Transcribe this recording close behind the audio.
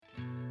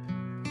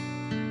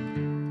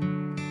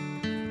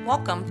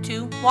Welcome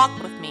to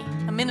Walk With Me,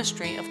 a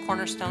ministry of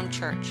Cornerstone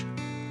Church.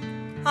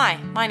 Hi,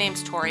 my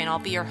name's Tori and I'll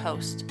be your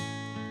host.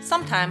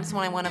 Sometimes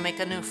when I want to make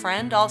a new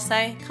friend, I'll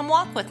say, "Come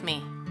walk with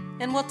me,"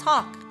 and we'll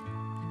talk.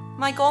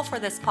 My goal for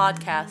this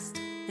podcast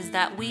is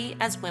that we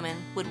as women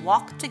would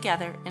walk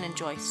together and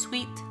enjoy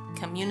sweet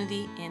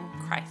community in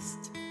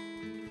Christ.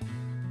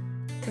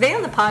 Today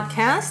on the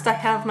podcast, I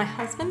have my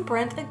husband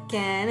Brent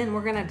again, and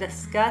we're going to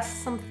discuss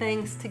some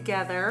things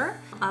together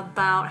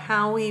about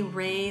how we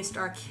raised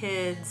our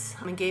kids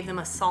and gave them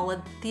a solid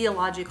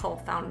theological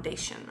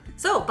foundation.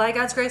 So, by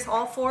God's grace,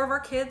 all four of our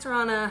kids are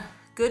on a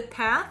good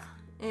path,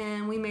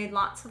 and we made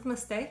lots of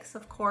mistakes,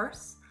 of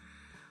course.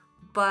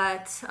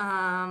 But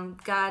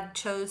God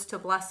chose to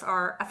bless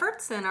our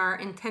efforts and our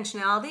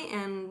intentionality,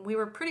 and we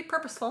were pretty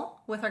purposeful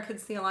with our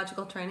kids'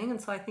 theological training,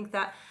 and so I think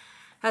that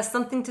has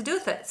something to do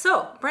with it.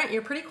 So, Brent,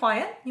 you're pretty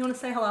quiet. You want to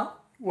say hello?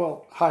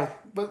 Well, hi,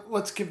 but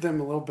let's give them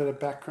a little bit of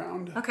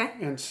background. Okay.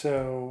 And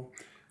so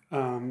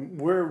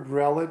we're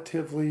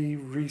relatively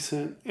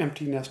recent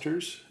empty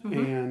nesters,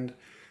 and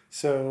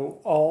so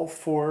all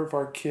four of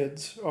our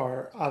kids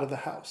are out of the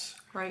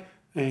house. Right.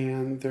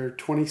 And they're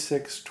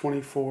 26,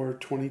 24,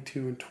 22,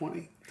 and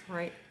 20.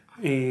 Right.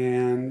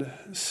 And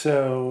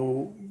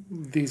so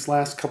these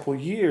last couple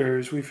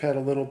years, we've had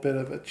a little bit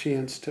of a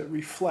chance to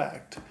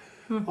reflect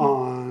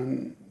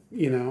on,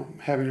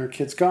 having our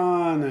kids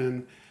gone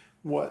and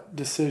what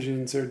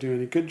decisions they're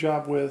doing a good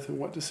job with and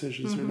what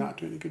decisions they're not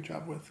doing a good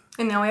job with.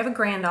 And now we have a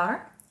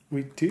granddaughter.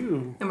 We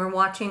do. And we're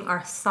watching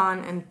our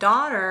son and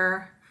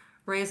daughter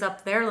raise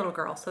up their little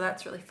girl, so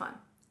that's really fun.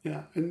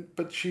 Yeah,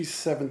 but she's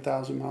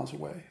 7,000 miles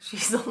away.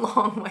 She's a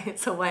long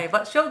ways away,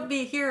 but she'll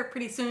be here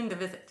pretty soon to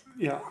visit.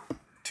 Yeah,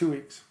 2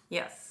 weeks.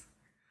 Yes.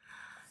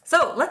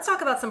 So let's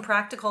talk about some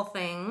practical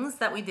things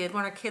that we did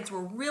when our kids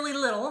were really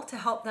little to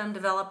help them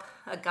develop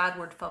a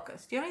Godward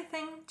focus. Do you have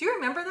anything? Do you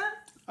remember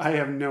that? I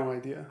have no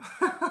idea.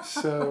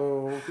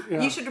 So,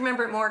 yeah. You should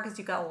remember it more because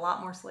you got a lot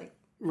more sleep.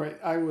 Right.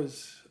 I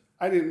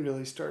didn't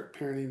really start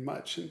parenting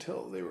much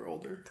until they were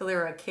older. Till they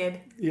were a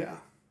kid? Yeah.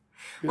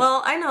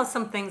 Well, I know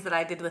some things that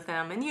I did with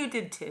them, and you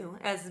did too,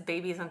 as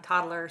babies and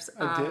toddlers.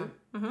 I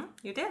did?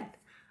 You did.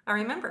 I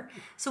remember.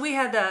 So we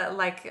had,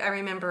 I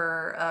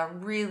remember a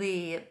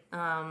really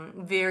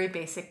very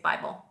basic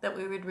Bible that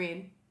we would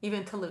read,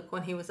 even to Luke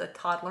when he was a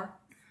toddler,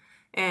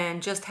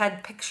 and just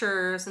had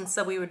pictures, and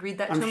so we would read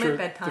that to him at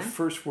bedtime. The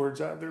first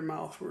words out of their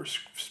mouth were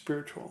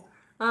spiritual.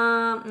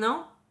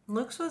 No.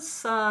 Luke's was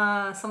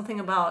something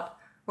about,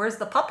 "Where's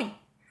the puppy?"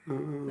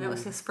 That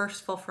was his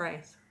first full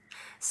phrase.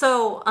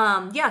 So,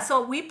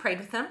 so we prayed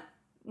with them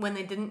when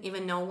they didn't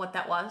even know what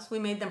that was. We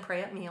made them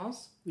pray at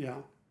meals. Yeah.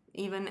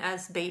 Even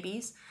as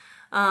babies.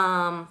 We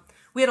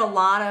had a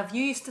lot of,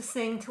 you used to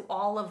sing to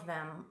all of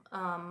them,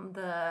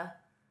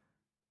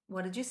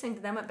 what did you sing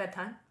to them at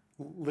bedtime?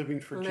 Living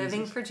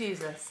for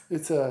Jesus.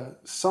 It's a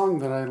song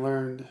that I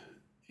learned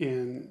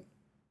in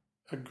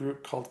a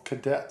group called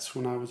Cadets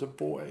when I was a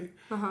boy.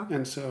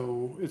 And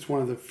so it's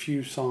one of the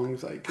few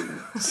songs I can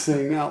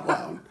sing out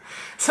loud.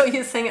 So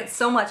you sing it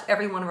so much,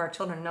 every one of our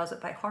children knows it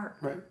by heart.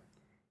 Right.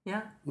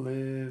 Yeah.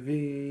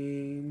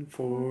 Living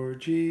for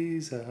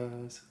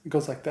Jesus. It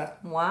goes like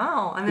that.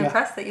 Wow. I'm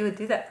impressed that you would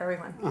do that for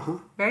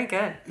everyone. Very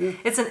good. Yeah.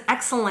 It's an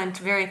excellent,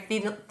 very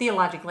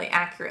theologically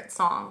accurate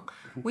song.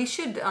 We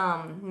should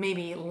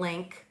maybe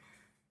link,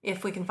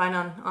 if we can find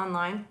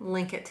online,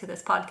 link it to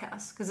this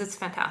podcast because it's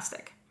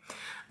fantastic.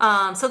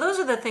 So those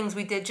are the things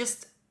we did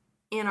just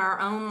in our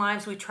own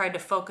lives. We tried to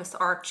focus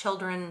our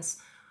children's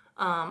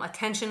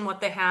attention, what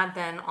they had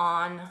then,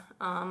 on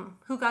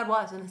who God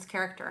was and his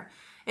character.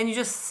 And you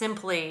just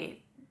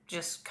simply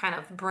just kind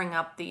of bring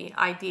up the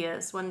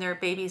ideas when they're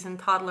babies and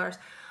toddlers.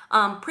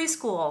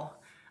 Preschool,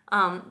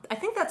 I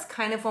think that's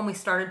kind of when we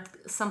started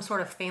some sort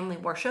of family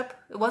worship.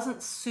 It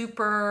wasn't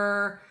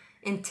super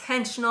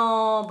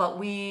intentional, but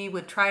we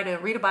would try to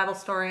read a Bible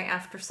story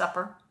after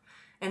supper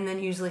and then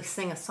usually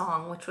sing a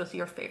song, which was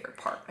your favorite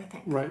part, I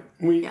think. Right.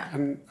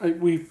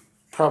 We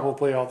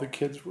probably all the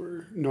kids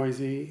were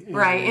noisy.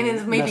 And it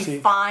was maybe messy.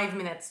 5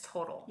 minutes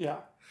total. Yeah.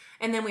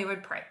 And then we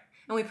would pray.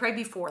 And we prayed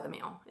before the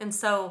meal. And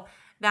so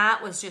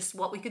that was just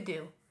what we could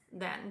do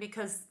then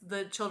because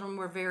the children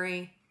were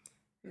very,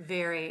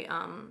 very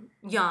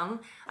young.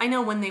 I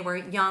know when they were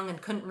young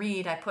and couldn't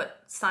read, I put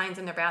signs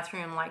in their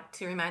bathroom like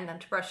to remind them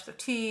to brush their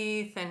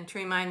teeth and to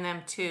remind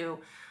them to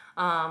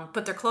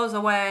put their clothes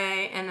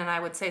away. And then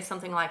I would say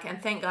something like,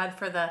 "And thank God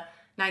for the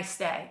nice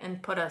day,"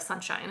 and put a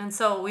sunshine. And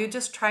so we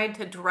just tried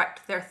to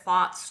direct their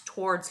thoughts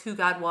towards who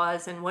God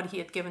was and what he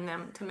had given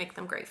them to make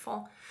them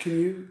grateful. Can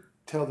you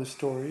tell the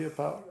story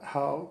about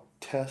how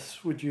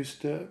Tess would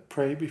used to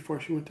pray before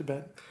she went to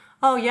bed?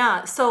 Oh,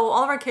 yeah. So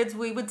all of our kids,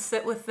 we would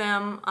sit with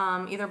them.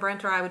 Either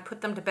Brent or I would put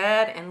them to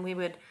bed, and we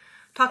would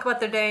talk about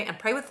their day and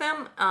pray with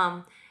them.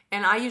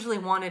 And I usually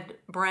wanted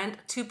Brent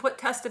to put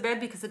Tess to bed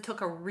because it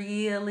took a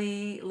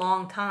really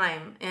long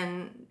time.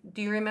 And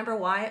do you remember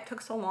why it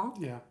took so long?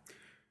 Yeah.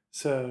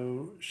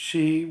 So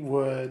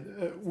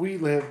we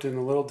lived in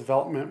a little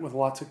development with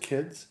lots of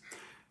kids,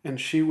 and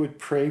she would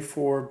pray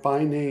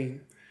by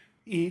name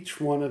each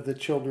one of the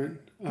children.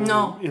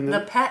 No,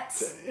 the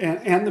pets.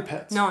 And the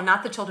pets. No,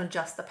 not the children,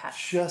 just the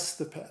pets. Just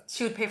the pets.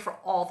 She would pay for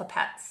all the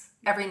pets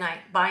every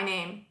night by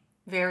name,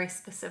 very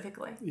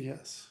specifically.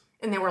 Yes.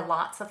 And there were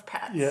lots of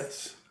pets.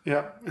 Yes.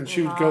 Yep. And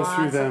she would go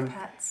through them.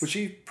 Pets. Would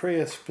she pray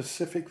a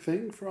specific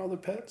thing for all the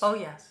pets? Oh,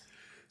 yes.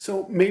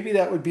 So maybe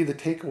that would be the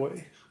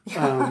takeaway.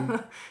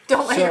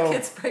 Don't let your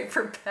kids pray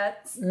for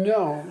pets.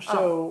 No.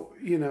 So,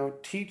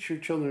 teach your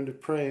children to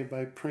pray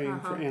by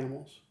praying for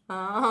animals.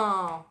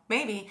 Oh,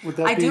 maybe.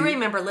 I do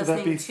remember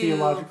listening to... Would that be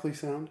theologically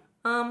sound?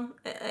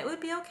 It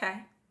would be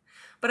okay.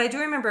 But I do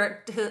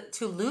remember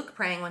to Luke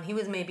praying when he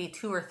was maybe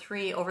 2 or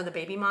 3 over the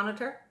baby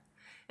monitor.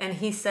 And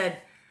he said,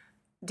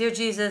 "Dear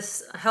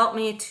Jesus, help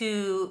me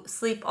to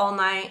sleep all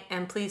night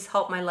and please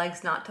help my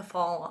legs not to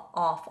fall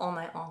off all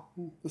night long."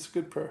 That's a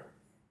good prayer.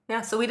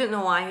 Yeah, so we didn't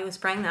know why he was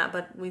praying that,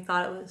 but we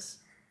thought it was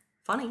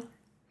funny.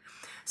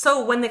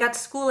 So when they got to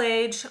school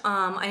age,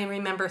 I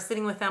remember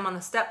sitting with them on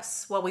the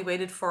steps while we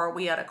had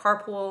a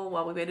carpool,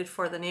 while we waited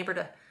for the neighbor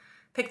to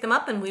pick them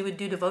up, and we would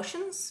do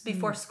devotions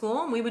before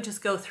school, and we would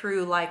just go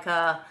through like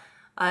a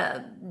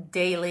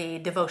daily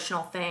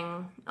devotional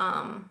thing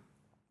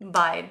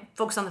by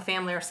Focus on the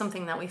Family or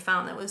something that we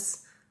found that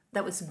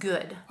was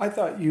good. I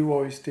thought you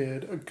always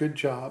did a good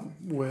job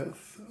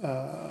with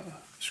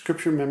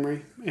scripture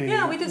memory.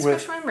 And we did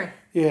scripture memory.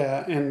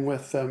 Yeah, and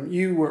with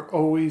you were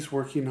always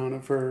working on a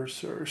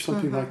verse or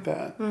something like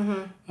that.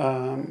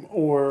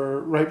 Or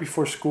right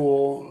before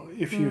school,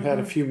 if you had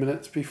a few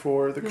minutes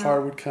before the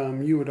car would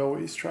come, you would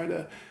always try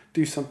to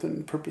do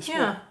something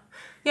purposeful.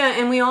 Yeah,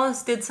 and we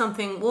always did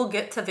something. We'll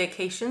get to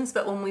vacations,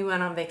 but when we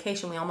went on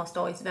vacation, we almost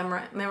always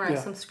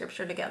memorized some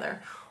scripture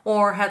together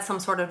or had some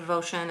sort of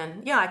devotion.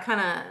 And I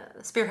kind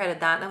of spearheaded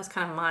that. That was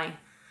kind of my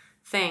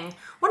thing.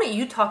 Why don't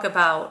you talk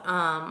about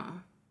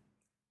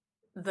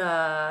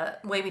the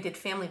way we did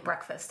family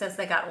breakfast as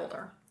they got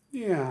older?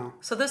 Yeah.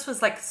 So this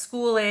was like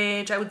school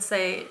age, I would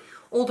say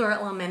older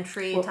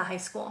elementary to high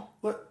school.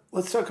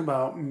 Let's talk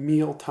about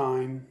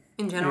mealtime.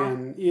 In general?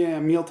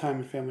 And, mealtime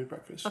and family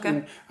breakfast.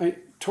 Okay. And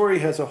Tori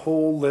has a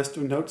whole list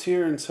of notes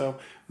here, and so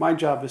my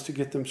job is to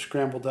get them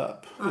scrambled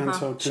up. And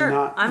so to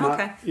not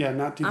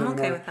do them. I'm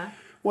okay with that.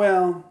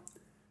 Well,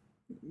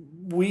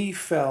 we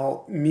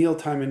felt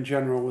mealtime in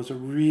general was a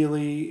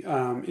really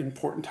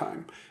important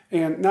time.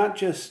 And not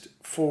just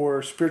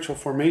for spiritual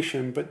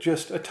formation, but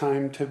just a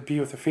time to be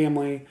with the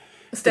family.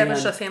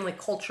 Establish a family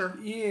culture.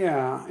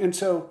 Yeah. And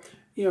so,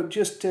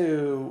 just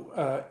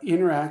to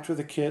interact with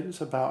the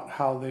kids about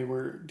how they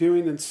were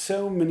doing, and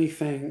so many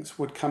things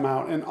would come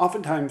out. And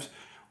oftentimes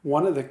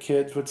one of the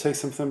kids would say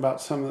something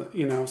about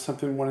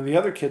something one of the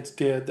other kids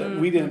did that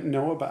we didn't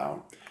know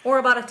about. Or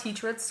about a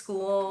teacher at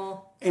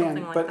school,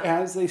 something like that. But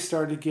as they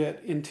started to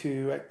get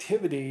into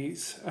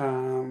activities,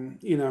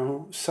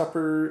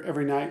 supper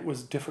every night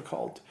was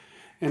difficult.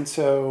 And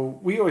so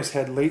we always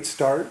had late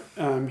start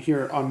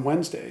here on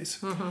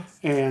Wednesdays.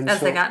 And as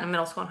they got into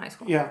middle school and high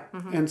school. Yeah.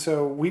 And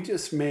so we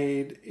just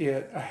made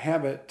it a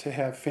habit to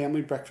have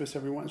family breakfast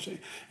every Wednesday.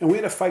 And we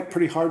had to fight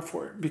pretty hard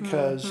for it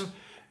because,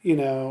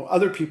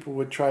 other people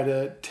would try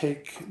to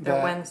take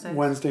that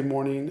Wednesday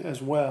morning as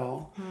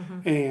well.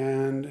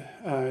 And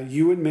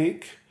you would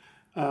make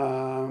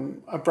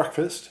a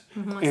breakfast.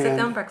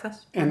 Sit-down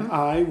breakfast. And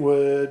I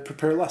would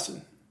prepare a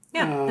lesson.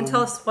 Yeah, and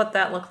tell us what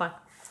that looked like.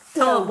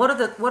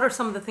 What are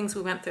some of the things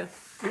we went through?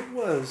 It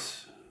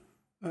was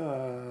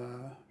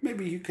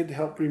maybe you could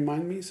help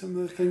remind me some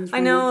of the things.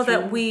 I know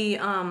that we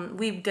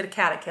did a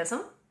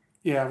catechism.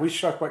 Yeah, we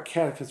should talk about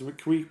catechism.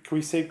 Can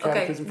we save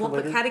catechism for later?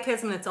 We'll put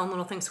catechism in its own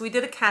little thing. So we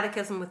did a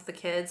catechism with the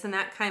kids, and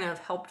that kind of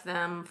helped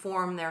them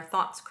form their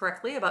thoughts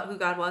correctly about who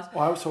God was.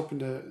 Well, I was hoping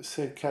to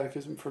save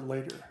catechism for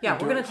later. Yeah,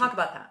 we're going to talk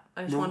about that.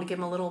 I just wanted to give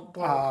them a little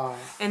blurb.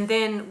 And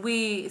then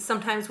we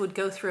sometimes would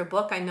go through a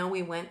book. I know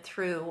we went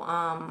through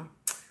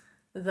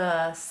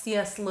the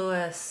C.S.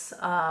 Lewis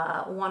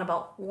one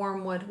about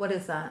wormwood. What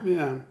is that?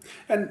 Yeah.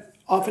 And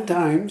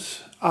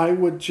oftentimes I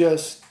would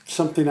just,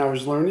 something I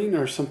was learning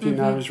or something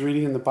I was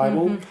reading in the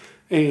Bible,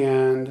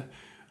 and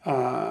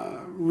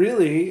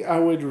really I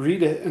would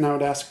read it and I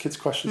would ask kids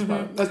questions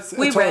about it. That's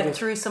we read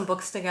through some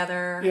books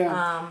together.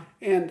 Yeah.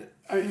 And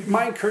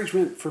my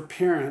encouragement for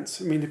parents,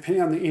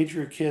 depending on the age of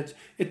your kids,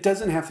 it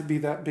doesn't have to be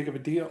that big of a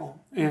deal.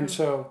 And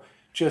so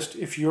just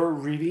if you're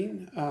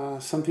reading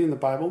something in the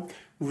Bible,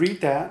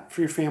 read that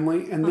for your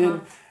family, and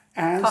then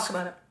talk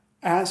about it.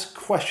 Ask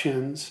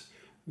questions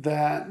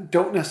that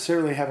don't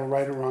necessarily have a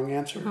right or wrong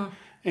answer,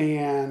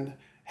 and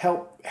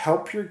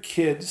help your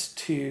kids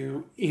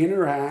to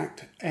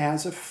interact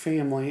as a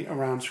family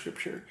around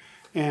Scripture.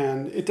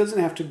 And it doesn't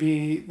have to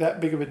be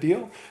that big of a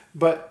deal,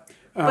 but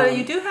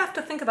you do have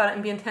to think about it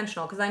and be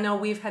intentional, because I know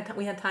we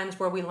had times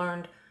where we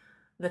learned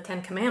the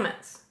 10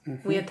 Commandments.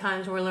 We had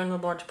times where we learned the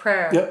Lord's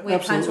Prayer. We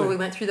had times where we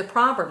went through the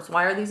Proverbs.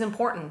 Why are these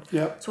important?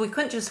 So we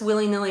couldn't just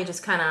willy-nilly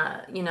just kind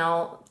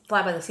of,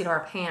 fly by the seat of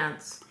our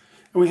pants.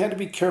 And we had to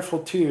be careful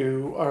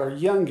too. Our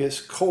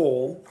youngest,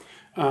 Cole,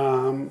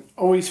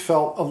 always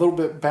felt a little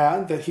bit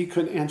bad that he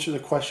couldn't answer the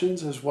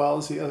questions as well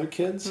as the other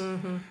kids.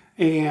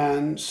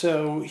 And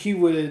so he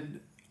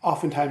would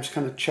oftentimes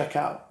kind of check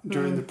out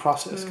during the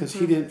process because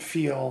he didn't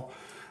feel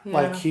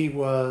like he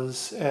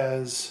was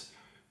as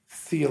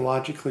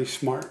theologically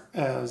smart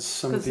as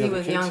some of the other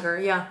kids. Because he was younger,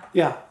 yeah.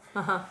 Yeah.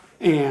 Uh-huh.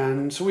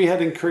 And so we had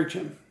to encourage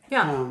him.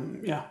 Yeah.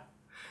 Yeah.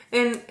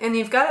 And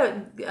you've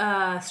got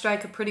to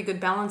strike a pretty good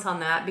balance on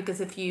that,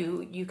 because if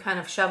you kind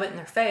of shove it in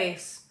their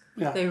face,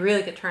 they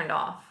really get turned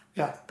off.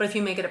 Yeah. But if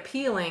you make it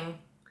appealing,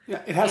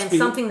 it has to be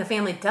something the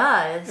family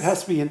does, it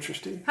has to be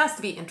interesting. It has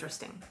to be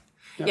interesting.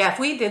 Yeah, if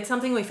we did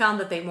something, we found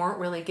that they weren't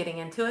really getting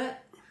into it.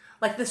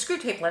 Like the Screw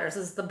Tape Letters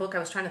is the book I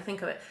was trying to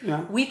think of it.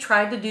 Yeah. We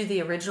tried to do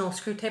the original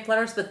Screw Tape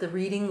Letters, but the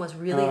reading was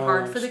really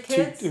hard for the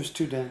kids. It was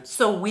too dense.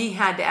 So we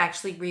had to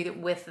actually read it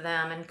with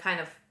them and kind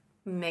of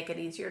make it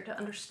easier to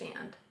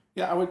understand.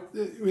 Yeah,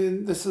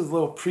 this is a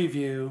little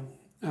preview.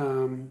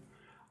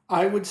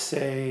 I would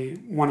say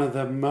one of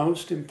the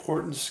most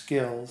important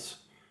skills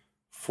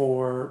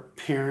for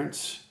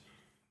parents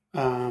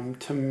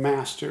to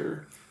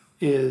master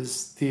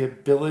is the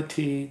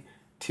ability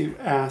to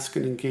ask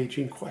an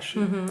engaging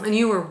question. Mm-hmm. And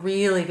you were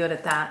really good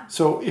at that.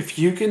 So if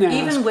you can ask...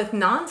 Even with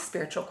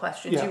non-spiritual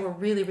questions, you were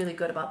really, really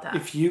good about that.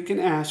 If you can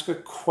ask a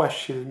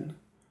question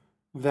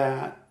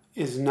that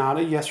is not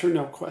a yes or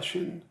no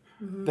question,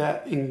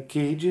 that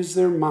engages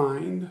their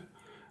mind,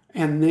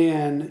 and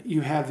then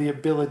you have the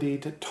ability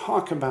to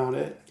talk about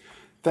it,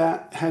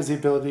 that has the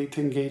ability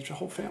to engage the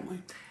whole family.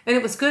 And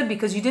it was good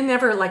because you didn't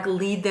ever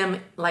lead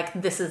them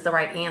this is the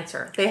right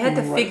answer. They had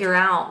to figure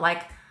out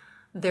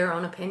their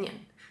own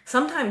opinion.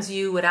 Sometimes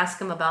you would ask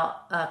them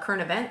about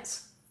current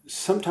events.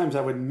 Sometimes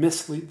I would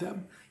mislead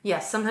them.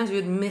 Yes, sometimes you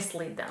would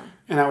mislead them.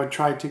 And I would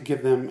try to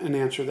give them an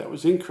answer that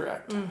was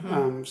incorrect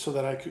so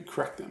that I could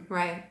correct them.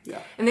 Right.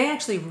 Yeah. And they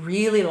actually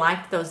really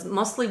liked those.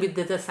 Mostly we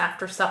did this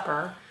after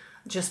supper,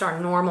 just our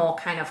normal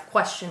kind of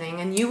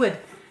questioning. And you would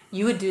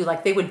do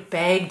they would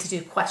beg to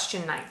do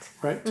question night.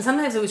 Right. And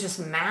sometimes it was just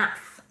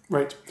math.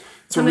 Right.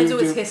 So sometimes it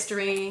was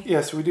history.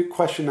 Yeah, so we do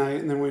question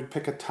night, and then we'd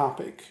pick a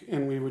topic,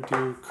 and we would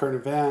do current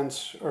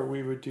events, or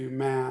we would do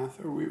math,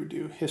 or we would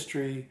do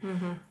history,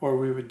 or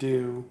we would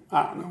do,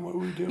 I don't know what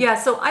we would do. Yeah,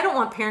 so I don't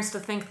want parents to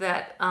think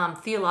that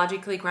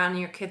theologically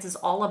grounding your kids is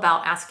all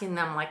about asking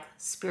them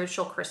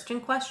spiritual Christian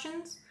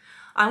questions.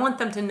 I want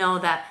them to know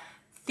that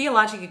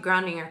theologically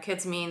grounding your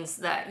kids means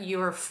that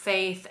your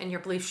faith and your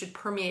belief should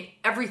permeate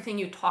everything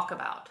you talk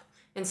about.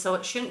 And so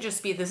it shouldn't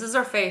just be, this is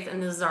our faith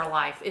and this is our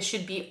life. It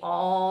should be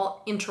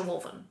all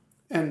interwoven.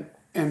 And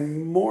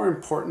more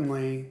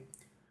importantly,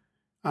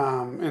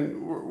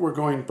 and we're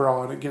going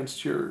broad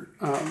against your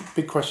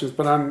big questions,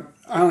 but I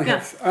only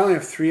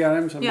have 3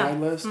 items on my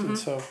list, and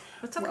so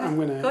okay. I'm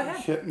going to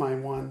hit my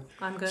one.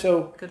 I'm good.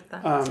 So good with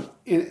that.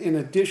 In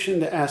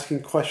addition to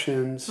asking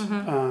questions,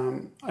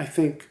 I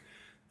think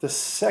the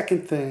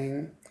second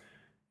thing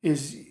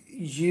is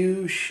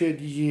you should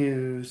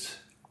use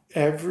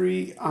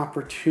every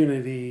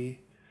opportunity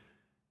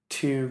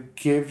to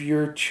give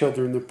your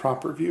children the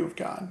proper view of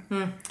God.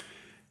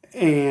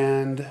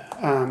 And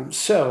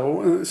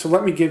so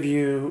let me give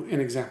you an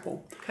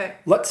example. Okay.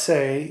 Let's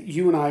say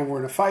you and I were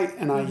in a fight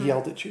and I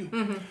yelled at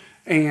you.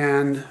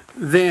 And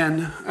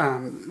then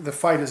the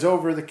fight is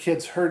over, the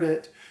kids heard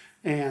it,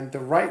 and the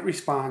right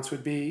response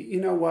would be,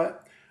 you know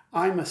what?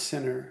 I'm a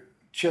sinner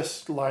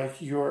just like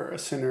you're a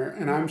sinner,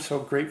 and I'm so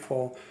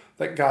grateful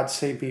that God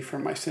saved me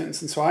from my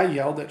sins. And so I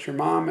yelled at your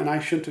mom, and I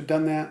shouldn't have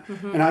done that,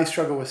 and I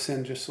struggle with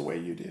sin just the way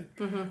you did.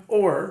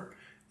 Or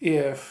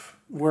if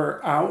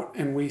we're out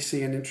and we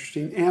see an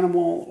interesting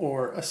animal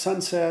or a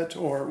sunset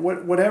or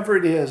whatever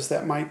it is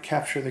that might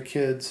capture the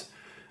kids'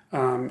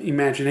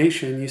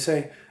 imagination, you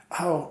say,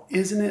 oh,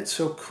 isn't it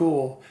so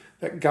cool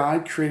that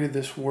God created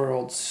this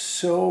world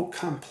so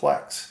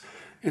complex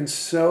and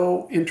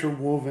so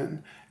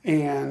interwoven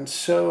and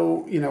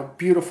so,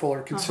 beautiful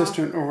or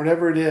consistent or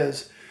whatever it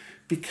is,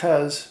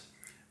 because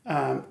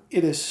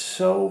it is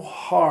so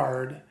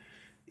hard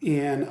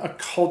in a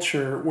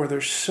culture where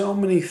there's so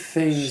many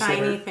things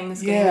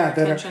things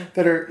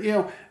that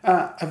are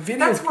a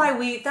video.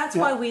 That's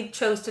why we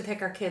chose to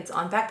take our kids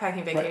on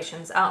backpacking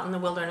vacations out in the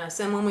wilderness.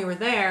 And when we were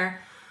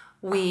there,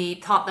 we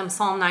taught them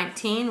Psalm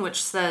 19,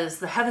 which says,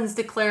 the heavens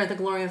declare the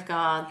glory of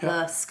God,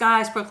 the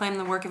skies proclaim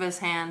the work of his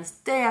hands,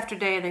 day after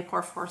day they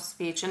pour forth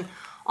speech, and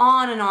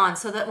on,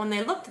 so that when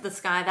they looked at the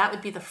sky, that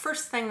would be the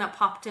first thing that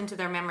popped into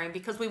their memory,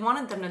 because we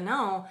wanted them to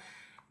know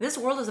this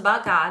world is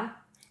about God,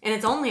 and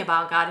it's only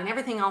about God, and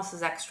everything else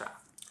is extra.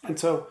 And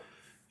so,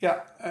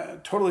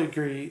 totally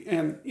agree.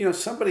 And,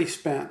 somebody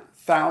spent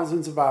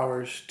thousands of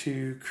hours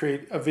to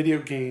create a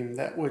video game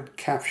that would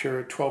capture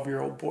a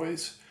 12-year-old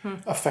boy's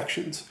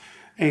affections.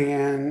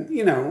 And,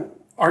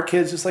 our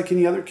kids, just like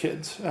any other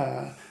kids,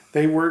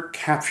 they were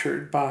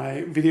captured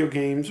by video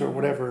games or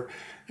whatever.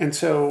 And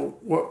so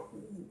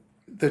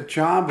the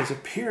job as a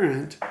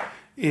parent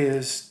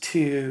is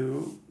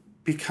to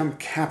become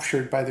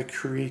captured by the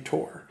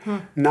creator,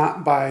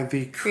 not by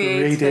the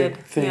created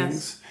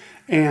things,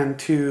 and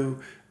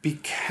to be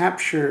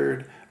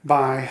captured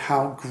by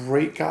how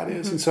great God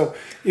is. And so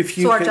if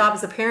you So our job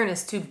as a parent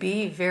is to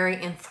be very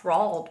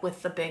enthralled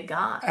with the big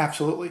God.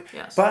 Absolutely.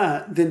 Yes.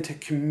 But then to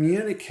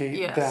communicate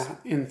Yes.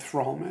 that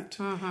enthrallment.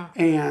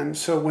 And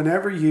so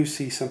whenever you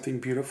see something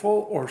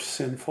beautiful or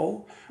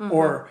sinful,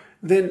 or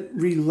then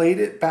relate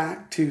it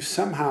back to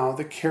somehow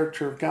the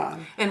character of God.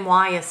 And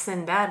why is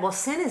sin bad? Well,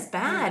 sin is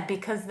bad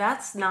because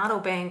that's not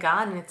obeying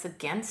God and it's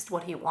against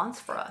what he wants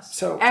for us.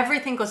 So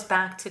everything goes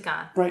back to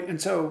God. Right.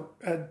 And so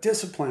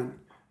discipline,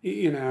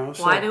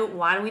 so why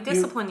do we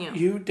discipline you?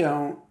 You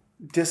don't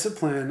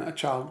discipline a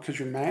child because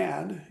you're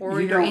mad. Or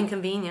you you're don't-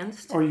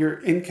 inconvenienced. Or you're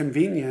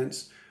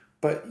inconvenienced,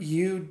 but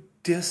you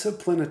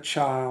discipline a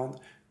child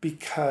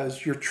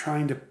because you're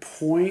trying to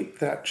point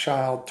that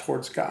child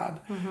towards God.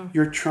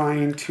 You're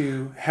trying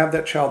to have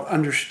that child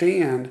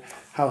understand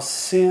how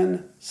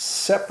sin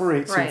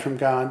separates him Right. from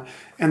God,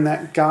 and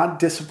that God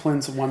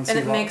disciplines the ones And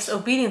he it loves. makes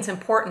obedience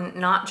important,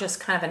 not just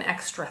kind of an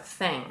extra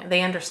thing.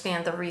 They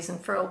understand the reason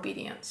for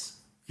obedience.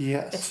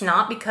 Yes. It's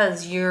not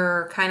because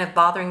you're kind of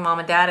bothering mom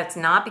and dad. It's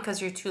not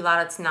because you're too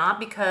loud. It's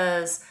not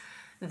because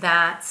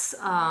that's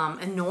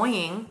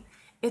annoying.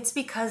 It's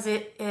because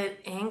it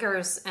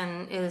angers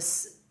and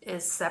is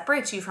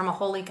separates you from a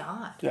holy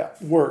God. Yeah,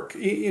 work,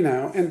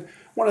 and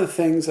one of the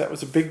things that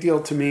was a big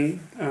deal to me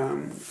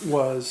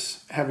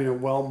was having a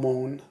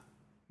well-mowed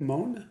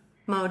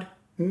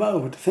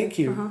mowed. Thank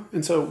you.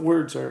 And so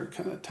words are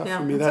kind of tough Yeah,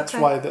 for me. it's That's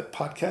okay. why the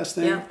podcast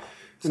thing. Yeah.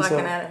 So And I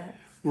can edit it.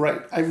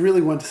 Right. I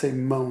really want to say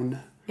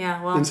moan.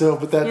 Yeah, well, And so,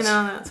 but that's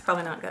that's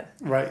probably not good.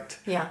 right.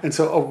 Yeah. And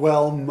so a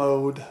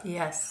well-mowed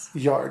Yes.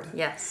 yard.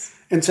 Yes.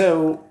 And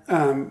so,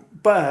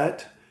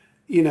 but,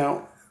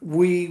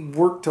 we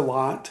worked a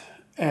lot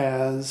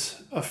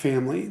as a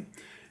family,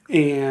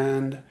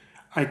 and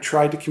I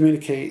tried to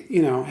communicate,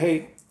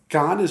 hey,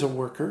 God is a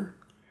worker.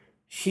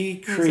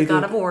 He's a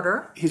God of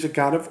order. He's a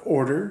God of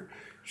order.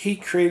 He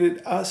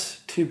created us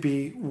to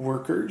be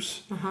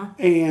workers,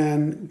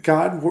 and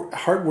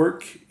hard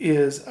work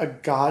is a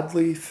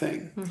godly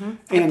thing, and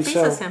It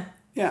pleases him.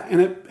 Yeah,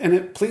 and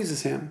it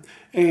pleases him.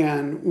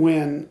 And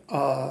when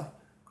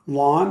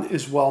lawn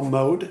is well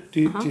mowed,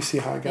 do you see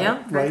how I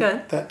got it very right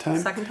good. that time?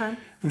 Second time.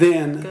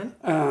 Then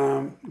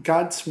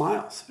God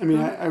smiles. I mean,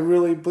 I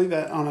really believe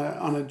that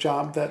on a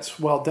job that's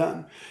well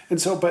done. And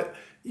so, but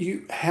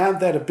you have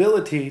that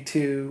ability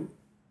to,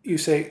 you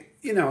say,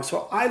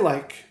 so I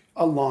like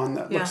a lawn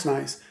that looks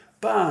nice,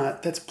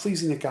 but that's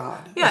pleasing to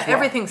God. Yeah, as well.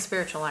 everything's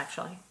spiritual,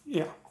 actually.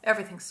 Yeah.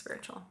 Everything's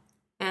spiritual.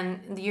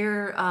 And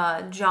your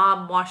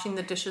job washing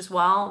the dishes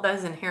well, that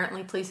is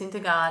inherently pleasing to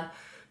God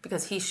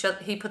because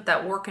he put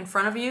that work in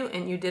front of you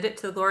and you did it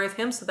to the glory of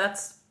him. So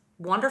that's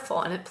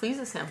wonderful and it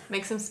pleases him,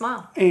 makes him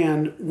smile.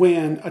 And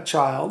when a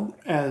child,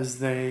 as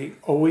they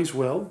always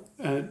will,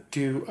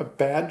 do a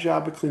bad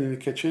job of cleaning the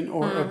kitchen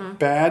or a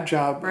bad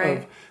job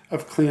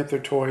of cleaning up their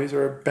toys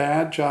or a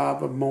bad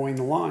job of mowing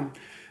the lawn,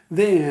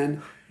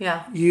 then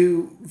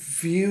you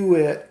view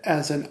it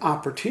as an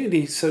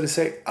opportunity. So to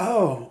say,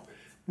 oh,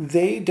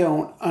 they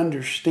don't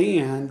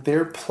understand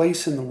their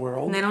place in the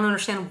world. And they don't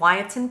understand why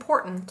it's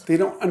important. They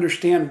don't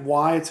understand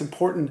why it's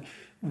important.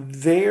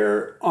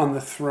 They're on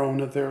the throne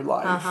of their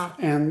life,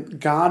 and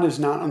God is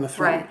not on the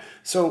throne. Right.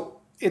 So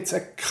it's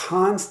a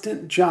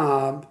constant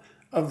job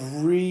of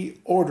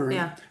reordering.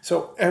 Yeah.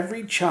 So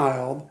every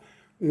child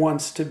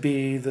wants to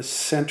be the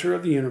center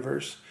of the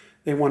universe.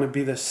 They want to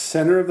be the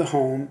center of the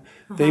home.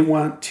 They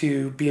want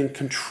to be in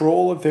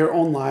control of their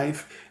own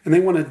life, and they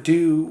want to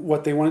do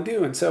what they want to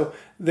do. And so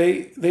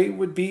they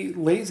would be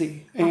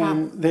lazy,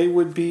 and they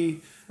would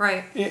be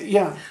Right.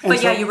 yeah. And But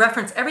so, you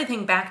reference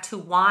everything back to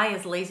why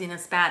is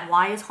laziness bad?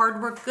 Why is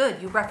hard work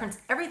good? You reference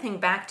everything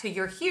back to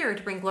you're here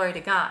to bring glory to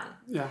God.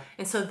 yeah.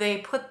 And so they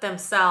put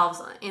themselves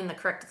in the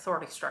correct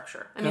authority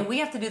structure. I mean, we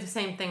have to do the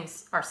same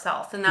things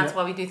ourselves. And that's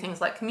why we do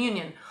things like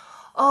communion.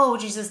 Oh,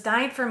 Jesus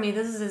died for me.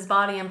 This is his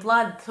body and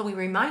blood. So we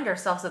remind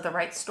ourselves of the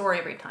right story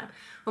every time.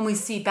 When we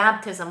see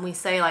baptism, we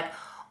say like,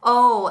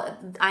 oh,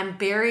 I'm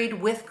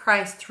buried with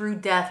Christ through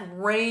death,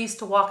 raised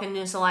to walk in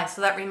newness of life.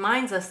 So that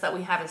reminds us that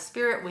we have his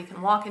spirit. We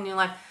can walk in new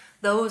life.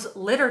 Those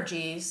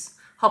liturgies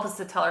help us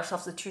to tell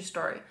ourselves the true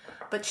story.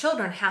 But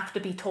children have to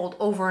be told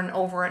over and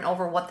over and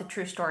over what the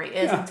true story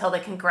is until they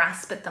can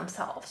grasp it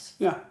themselves.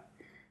 Yeah.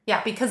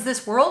 Yeah, because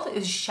this world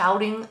is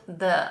shouting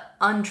the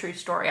untrue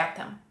story at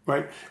them.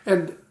 Right.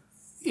 And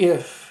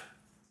if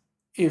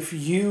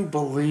you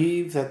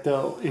believe that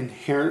they'll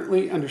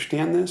inherently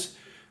understand this,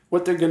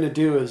 what they're going to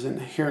do is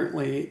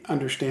inherently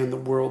understand the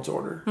world's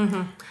order.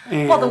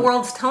 And Well, the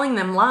world's telling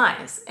them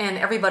lies, and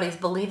everybody's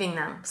believing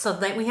them. So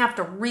we have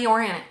to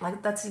reorient it.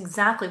 Like that's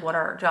exactly what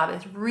our job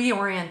is: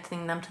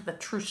 reorienting them to the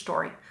true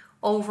story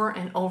over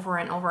and over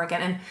and over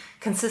again. And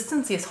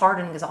consistency is hard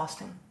and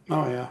exhausting.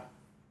 Oh yeah.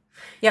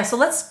 Yeah. So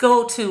let's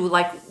go to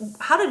like,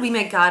 how did we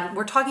make God?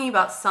 We're talking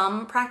about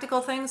some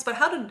practical things, but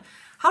how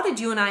did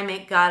you and I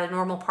make God a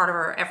normal part of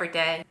our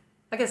everyday?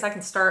 I guess I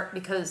can start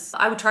because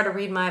I would try to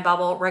read my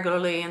Bible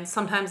regularly, and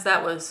sometimes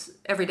that was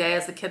every day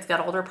as the kids got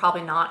older,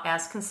 probably not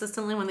as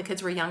consistently when the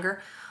kids were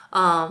younger.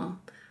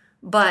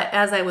 But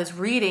as I was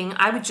reading,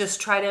 I would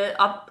just try to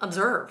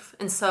observe.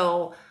 And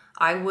so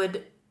I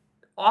would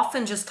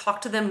often just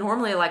talk to them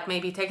normally, like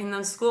maybe taking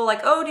them to school,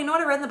 like, oh, do you know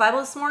what I read in the Bible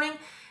this morning?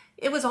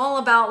 It was all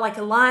about like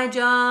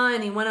Elijah,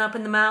 and he went up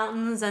in the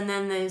mountains, and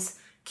then these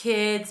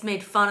kids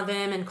made fun of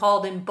him and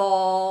called him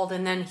bald,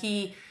 and then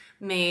he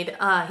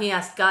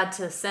asked God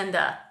to send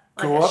a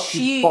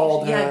she, you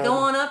bald head. Go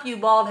on up, you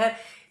bald head.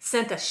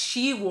 Sent a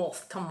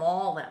she-wolf to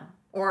maul them,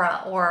 or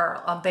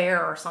a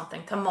bear or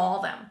something to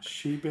maul them.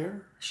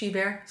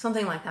 She-bear,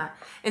 something like that.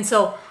 And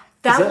so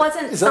that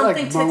wasn't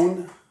something that like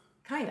moan?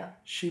 Kind of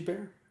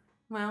she-bear.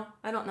 Well,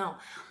 I don't know,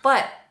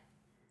 but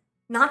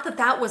not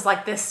that was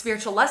like this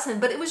spiritual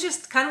lesson, but it was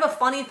just kind of a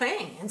funny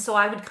thing. And so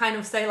I would kind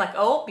of say like,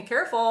 oh, be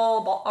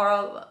careful,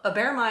 or a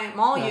bear might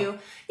maul you,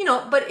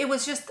 but it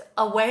was just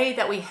a way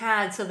that we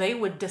had so they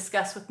would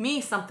discuss with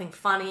me something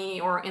funny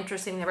or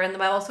interesting they read in the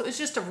Bible. So it was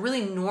just a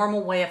really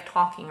normal way of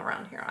talking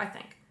around here, I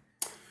think.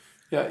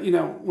 Yeah,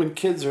 when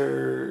kids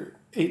are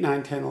 8,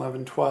 9, 10,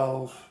 11,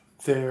 12,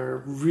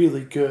 they're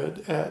really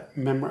good at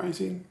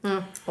memorizing.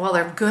 Well,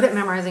 they're good at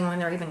memorizing when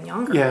they're even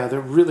younger. Yeah,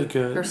 they're really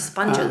good. They're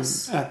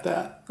sponges at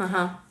that.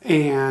 Uh-huh.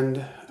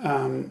 And,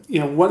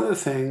 one of the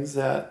things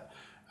that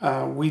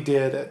we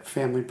did at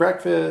family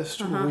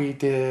breakfast, we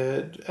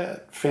did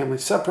at family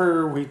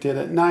supper, we did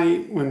at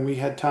night when we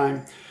had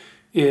time,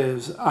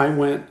 is I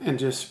went and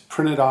just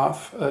printed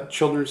off a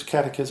children's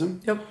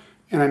catechism. Yep.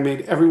 And I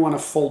made everyone a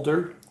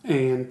folder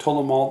and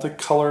told them all to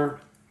color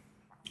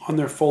on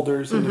their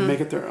folders and to make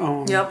it their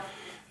own. Yep.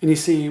 And you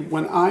see,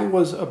 when I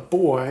was a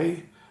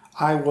boy,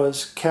 I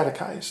was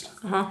catechized.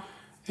 Uh-huh.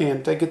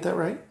 And did I get that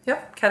right?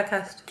 Yep,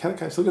 catechized.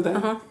 Catechized, look at that.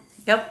 Uh-huh.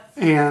 Yep.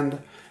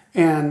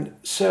 And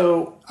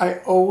so I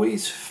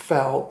always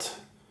felt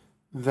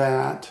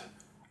that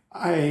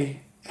I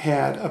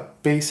had a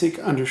basic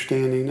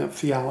understanding of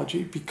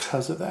theology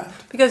because of that.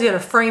 Because you had a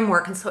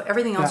framework, and so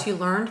everything else you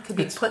learned could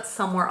be put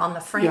somewhere on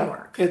the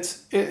framework. Yeah,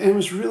 it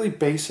was really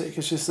basic.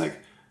 It's just like,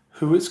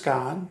 who is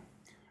God?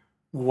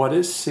 What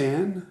is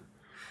sin?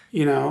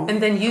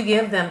 And then you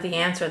give them the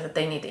answer that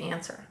they need to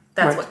answer.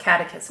 That's what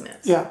catechism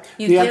is. Yeah.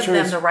 You give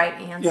them the right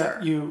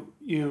answer. Yeah,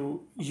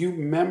 you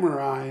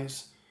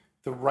memorize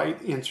the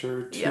right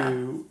answer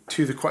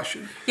to the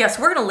question. Yes,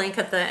 we're going to link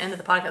at the end of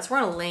the podcast. We're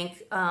going to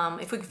link,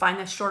 if we can find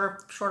this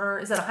shorter,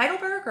 is it a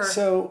Heidelberg? Or?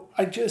 So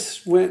I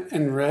just went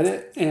and read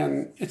it,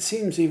 and it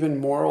seems even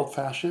more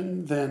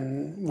old-fashioned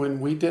than when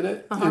we did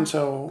it. And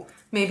so...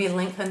 Maybe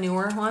link a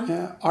newer one?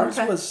 Yeah, ours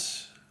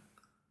was...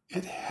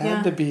 It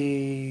had to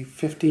be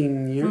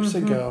 15 years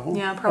ago,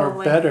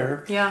 probably. or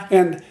better. Yeah,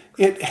 and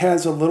it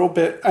has a little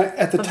bit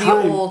at the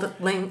time. The old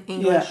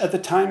English. Yeah, at the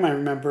time, I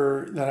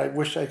remember that I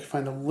wish I could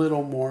find a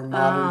little more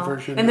modern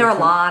version. And there are a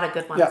lot of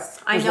good ones. Yeah,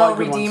 I know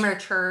Redeemer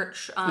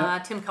Church,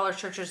 Tim Keller's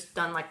church has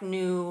done like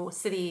New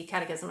City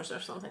Catechisms or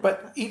something.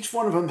 But each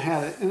one of them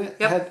had it, and it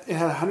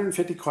had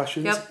 150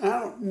 questions. Yep. I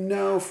don't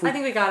know if I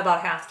think we got about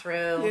half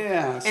through.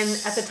 Yes. And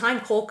at the time,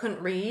 Cole couldn't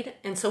read,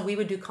 and so we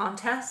would do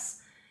contests.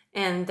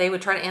 And they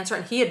would try to answer it.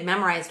 And he had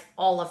memorized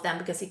all of them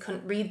because he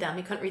couldn't read them.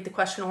 He couldn't read the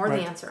question or the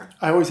answer.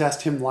 I always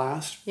asked him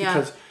last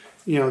because,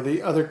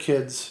 the other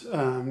kids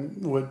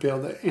would be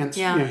able to answer.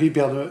 Yeah. He'd be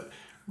able to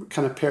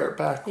kind of parrot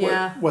back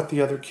what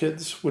the other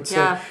kids would say.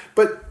 Yeah.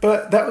 But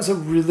that was a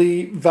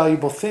really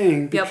valuable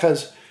thing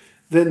because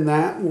then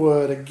that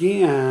would,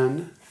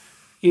 again,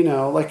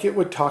 like it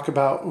would talk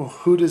about, well,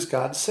 who does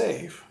God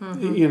save?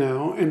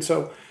 And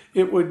so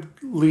it would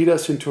lead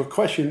us into a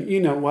question,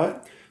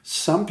 what?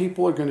 Some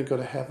people are going to go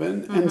to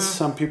heaven, and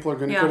some people are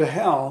going to go to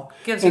hell.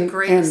 Gives you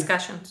great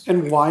discussions.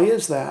 And why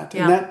is that?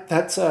 Yeah. And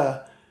that's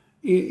a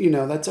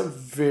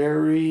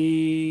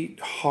very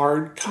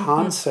hard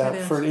concept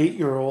for an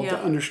 8-year-old to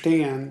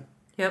understand.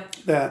 Yep.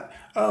 That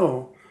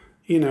some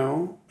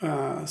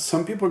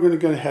people are going to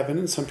go to heaven,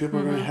 and some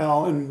people are going to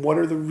hell, and what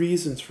are the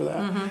reasons for that?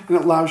 And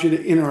it allows you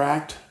to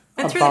interact.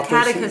 And through the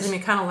catechism,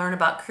 you kind of learn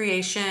about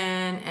creation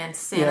and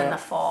sin and the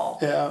fall.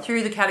 Yeah.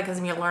 Through the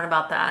catechism, you learn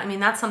about that. I mean,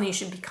 that's something you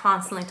should be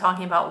constantly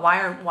talking about.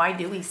 Why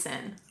do we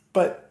sin?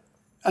 But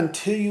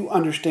until you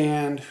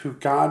understand who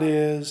God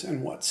is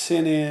and what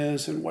sin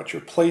is and what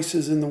your place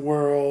is in the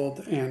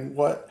world and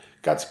what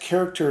God's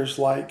character is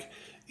like,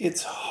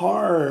 it's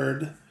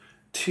hard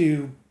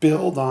to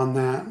build on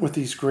that with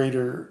these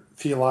greater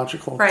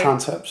theological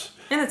concepts.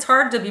 And it's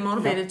hard to be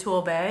motivated to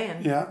obey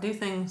and do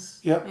things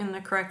in the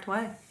correct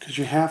way. Because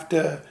you have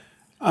to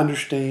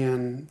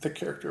understand the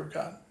character of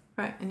God.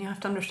 Right, and you have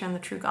to understand the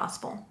true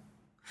gospel.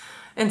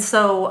 And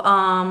so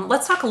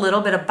let's talk a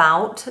little bit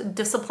about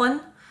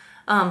discipline.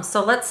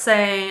 So let's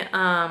say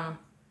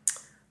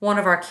one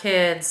of our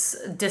kids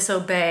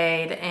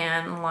disobeyed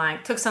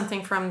and took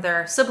something from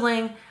their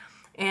sibling,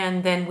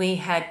 and then we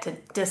had to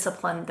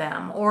discipline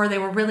them. Or they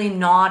were really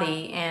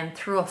naughty and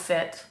threw a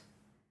fit.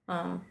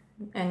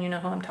 And you know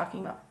who I'm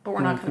talking about, but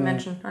we're not going to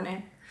mention her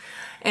name.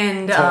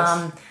 And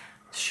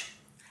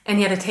and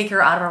you had to take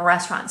her out of a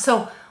restaurant.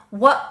 So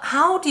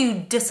how do you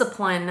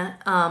discipline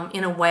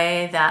in a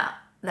way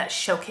that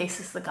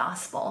showcases the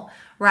gospel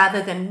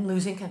rather than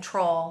losing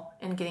control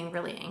and getting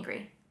really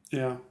angry?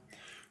 Yeah.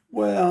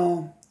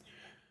 Well,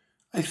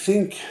 I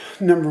think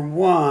number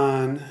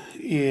one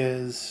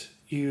is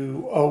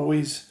you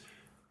always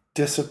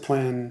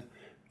discipline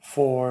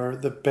for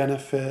the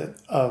benefit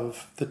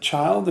of the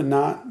child and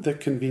not the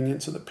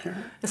convenience of the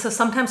parent. So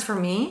sometimes for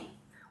me,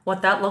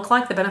 what that looked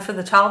like, the benefit of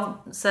the child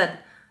said,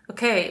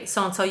 okay,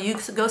 so-and-so, you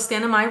go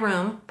stand in my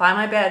room by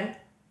my bed.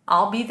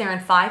 I'll be there in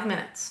 5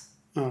 minutes.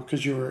 Oh,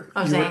 because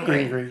I was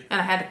angry. And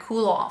I had to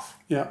cool off.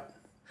 Yeah.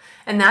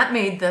 And that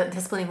made the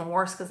discipline even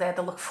worse because they had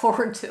to look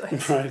forward to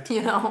it. Right.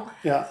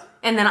 Yeah.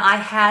 And then I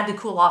had to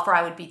cool off or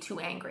I would be too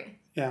angry.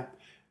 Yeah.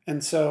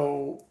 And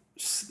so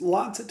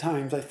lots of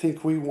times I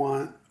think we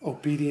want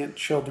obedient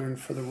children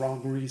for the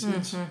wrong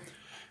reasons.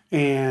 Mm-hmm.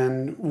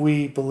 And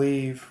we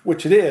believe,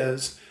 which it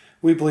is,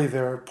 we believe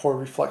they're a poor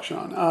reflection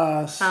on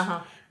us.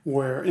 Uh-huh.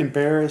 We're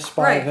embarrassed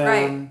by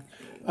them.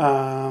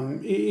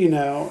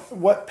 Right.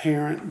 What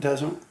parent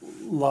doesn't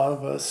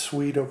love a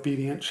sweet,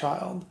 obedient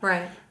child?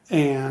 Right.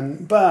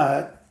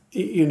 But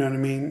you know what I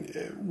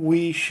mean?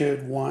 We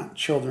should want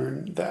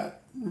children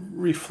that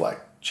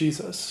reflect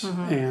Jesus.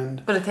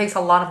 Mm-hmm. But it takes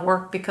a lot of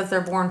work because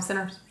they're born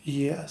sinners.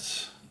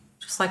 Yes.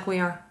 Just like we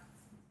are.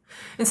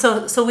 And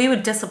so we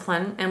would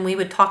discipline and we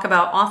would talk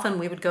about, often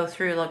we would go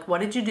through, like,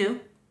 what did you do?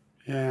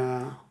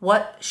 Yeah.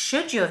 What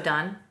should you have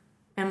done?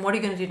 And what are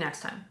you going to do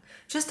next time?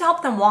 Just to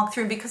help them walk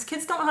through, because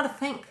kids don't know how to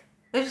think.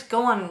 They just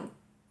go on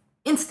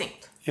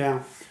instinct.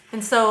 Yeah.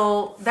 And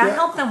so that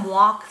helped them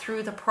walk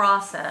through the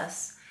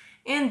process.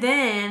 And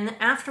then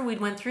after we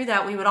went through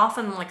that, we would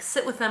often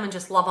sit with them and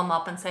just love them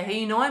up and say,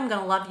 hey, I'm going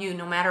to love you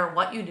no matter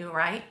what you do,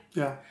 right?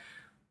 Yeah.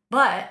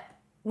 But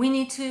we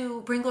need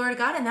to bring glory to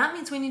God, and that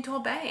means we need to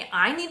obey.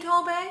 I need to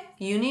obey.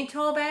 You need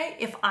to obey.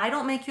 If I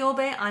don't make you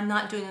obey, I'm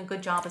not doing a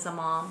good job as a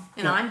mom,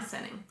 and I'm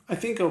sinning. I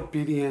think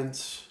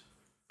obedience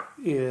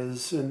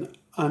is an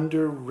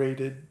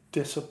underrated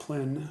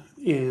discipline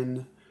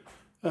in,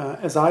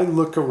 as I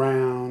look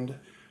around,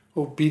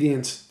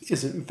 obedience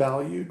isn't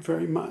valued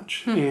very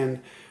much.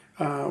 And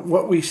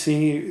what we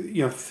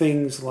see,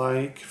 things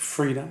like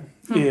freedom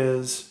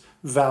is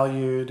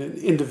valued and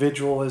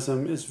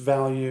individualism is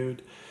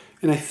valued.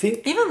 And I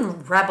think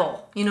even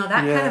rebel, that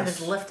kind of is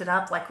lifted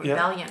up like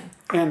rebellion.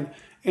 Yep.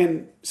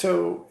 And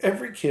so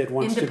every kid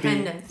wants to be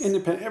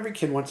independent. Every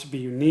kid wants to be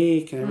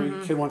unique, and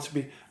every kid wants to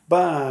be.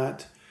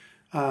 But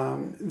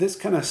this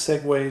kind of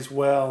segues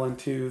well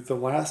into the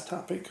last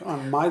topic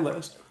on my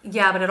list.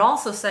 Yeah, but it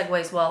also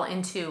segues well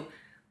into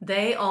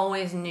they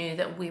always knew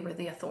that we were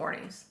the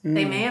authorities.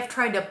 They may have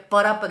tried to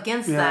butt up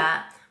against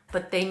that,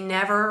 but they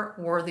never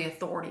were the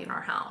authority in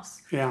our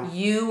house. Yeah.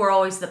 You were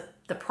always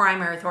the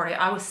primary authority.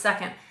 I was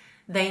second.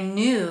 They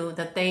knew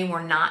that they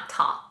were not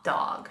top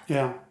dog.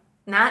 Yeah.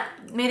 And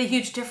that made a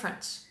huge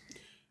difference.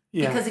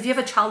 Yeah. Because if you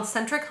have a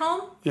child-centric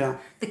home,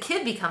 the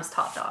kid becomes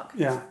top dog.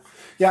 Yeah.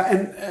 Yeah,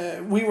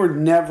 and we were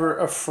never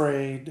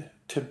afraid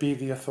to be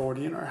the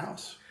authority in our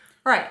house.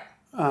 Right.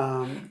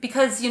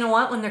 Because you know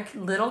what? When they're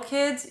little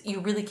kids, you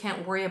really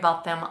can't worry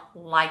about them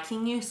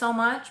liking you so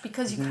much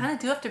because you kind of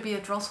do have to be a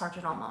drill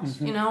sergeant almost,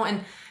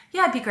 And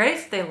it'd be great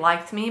if they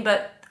liked me,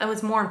 but it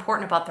was more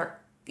important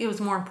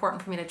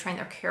for me to train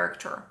their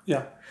character.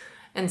 Yeah.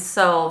 And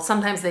so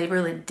sometimes they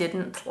really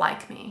didn't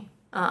like me.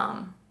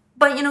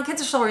 But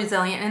kids are so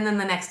resilient, and then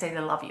the next day they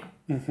love you.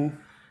 Mm-hmm.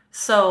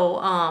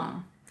 So,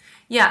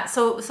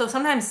 so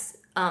sometimes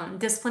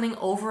disciplining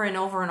over and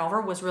over and over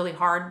was really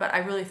hard, but I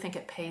really think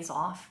it pays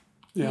off.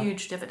 Yeah.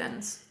 Huge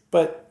dividends.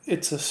 But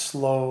it's a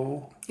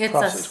slow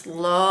process. It's a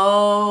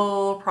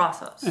slow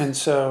process. And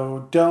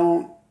so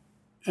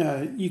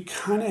you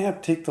kind of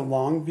have to take the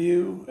long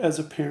view as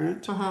a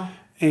parent. Uh-huh.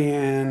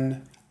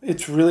 And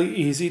it's really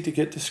easy to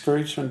get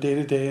discouraged on day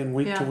to day and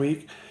week to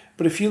week.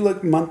 But if you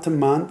look month to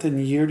month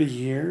and year to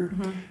year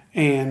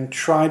and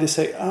try to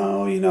say,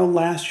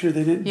 last year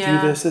they didn't do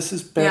this. This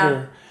is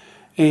better. Yeah.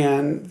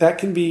 And that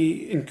can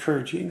be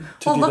encouraging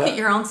to do look that. At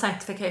your own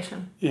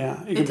sanctification.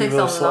 Yeah. It takes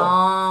a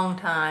long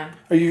time.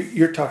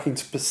 You're talking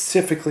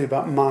specifically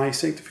about my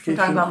sanctification?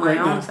 I'm talking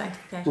about my own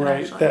sanctification,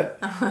 right, actually.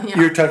 That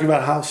you're talking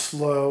about how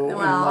slow and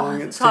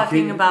long it's taking.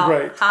 Talking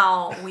about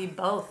how we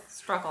both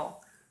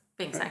struggle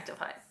being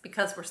sanctified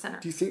because we're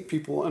sinners. Do you think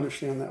people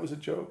understand that was a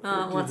joke?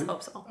 Let's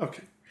hope so.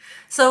 Okay.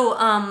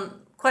 So,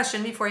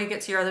 question before you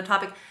get to your other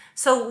topic.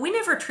 So we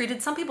never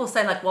treated, some people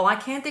say I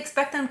can't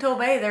expect them to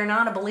obey. They're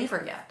not a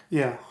believer yet.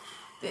 Yeah.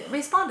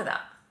 Respond to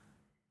that.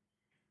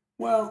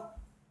 Well,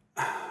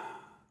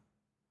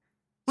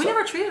 we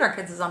never treated our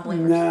kids as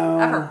unbelievers. No.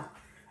 Ever.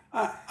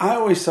 I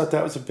always thought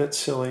that was a bit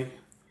silly.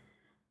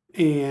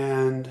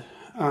 And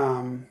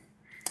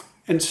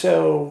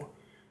so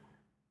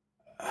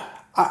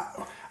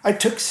I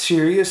took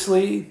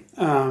seriously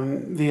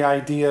the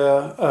idea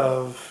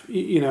of,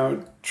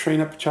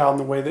 train up a child in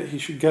the way that he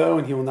should go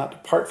and he will not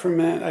depart from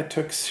it. I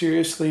took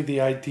seriously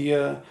the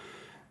idea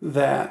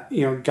that,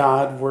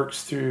 God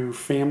works through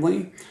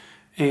family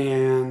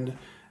and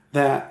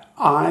that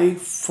I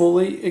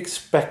fully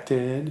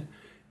expected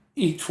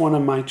each one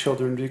of my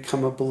children to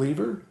become a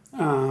believer.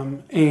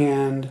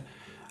 And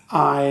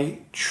I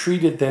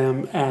treated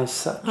them as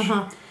such.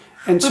 Uh-huh.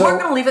 And we weren't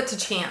going to leave it to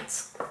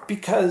chance.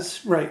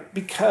 Because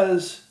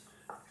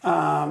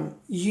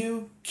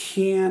you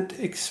can't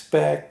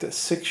expect a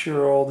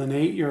 6-year-old, an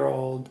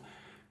 8-year-old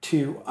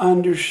to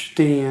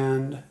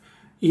understand,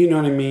 you know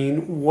what I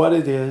mean, what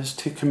it is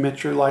to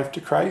commit your life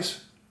to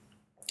Christ.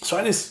 So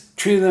I just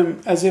treated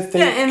them as if they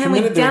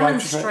committed their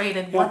life to Christ. And then we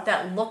demonstrated what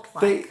that looked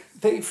like.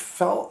 They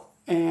felt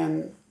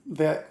and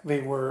that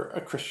they were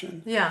a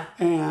Christian. Yeah.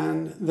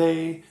 And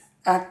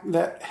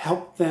that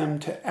helped them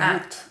to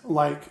act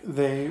like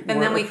they were a Christian.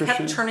 And then we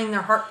kept turning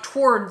their heart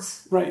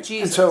towards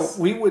Jesus. And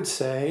so we would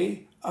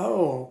say,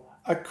 oh,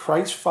 a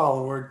Christ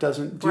follower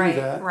doesn't do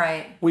that.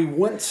 Right. We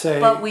wouldn't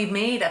say... But we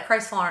made a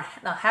Christ follower,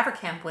 the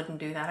Haverkamp wouldn't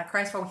do that. A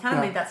Christ follower, we kind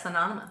of made that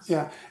synonymous.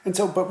 Yeah. And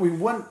so, but we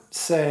wouldn't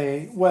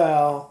say,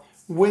 well,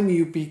 when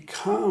you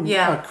become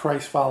a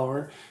Christ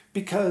follower,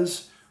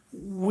 because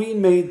we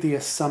made the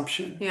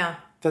assumption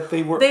that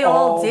they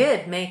all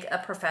did make a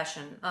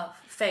profession of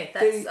faith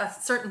at a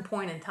certain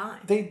point in time.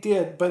 They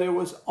did, but it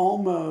was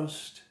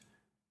almost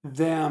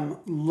them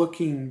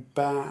looking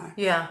back.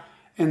 Yeah.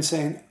 And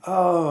saying,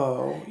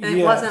 oh, and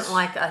it wasn't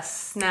like a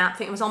snap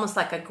thing. It was almost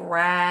like a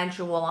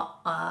gradual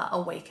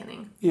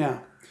awakening. Yeah.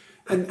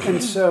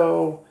 And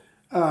so,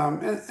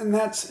 and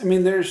that's, I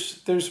mean,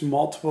 there's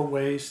multiple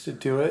ways to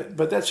do it,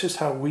 but that's just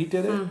how we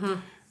did it. Mm-hmm.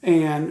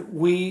 And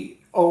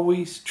we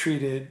always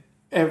treated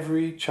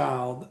every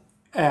child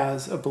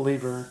as a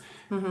believer,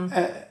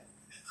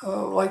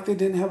 like they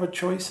didn't have a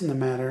choice in the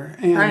matter.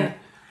 And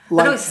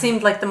that always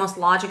seemed like the most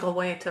logical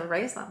way to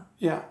raise them.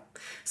 Yeah.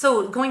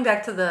 So going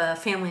back to the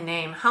family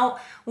name, how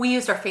we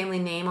used our family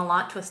name a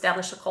lot to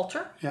establish a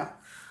culture. Yeah.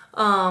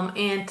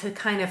 And to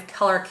kind of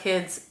tell our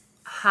kids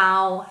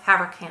how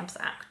Haverkamps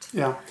act.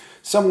 Yeah.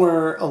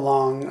 Somewhere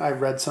along I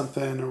read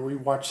something or we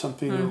watched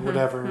something or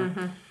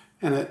whatever,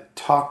 and it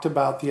talked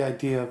about the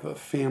idea of a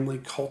family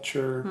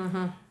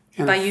culture.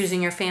 And by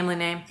using your family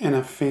name. And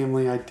a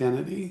family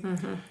identity.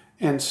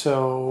 And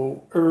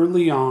so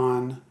early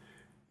on,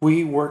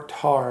 we worked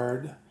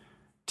hard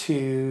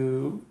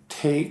to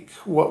take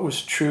what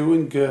was true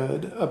and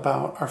good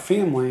about our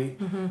family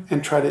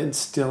and try to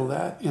instill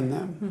that in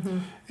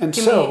them. And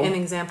Give me an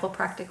example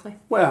practically.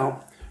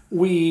 Well,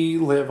 we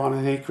live on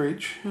an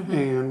acreage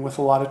and with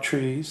a lot of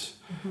trees,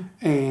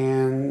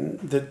 and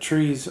the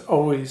trees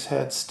always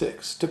had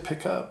sticks to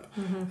pick up,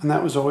 and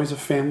that was always a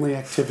family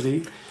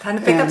activity. Time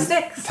to pick up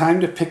sticks. Time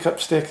to pick up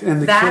sticks,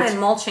 and and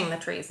mulching the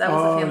trees. That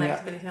was a family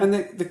activity. Yeah. And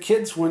the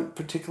kids wouldn't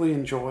particularly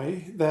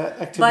enjoy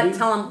that activity. But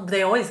tell them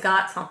they always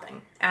got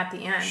something at the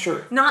end.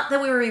 Sure. Not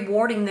that we were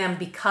rewarding them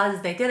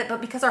because they did it,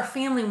 but because our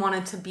family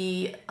wanted to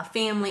be a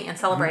family and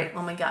celebrate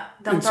when we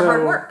got done with our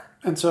hard work.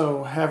 And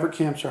so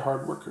Haverkamps are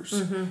hard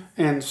workers.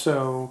 And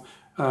so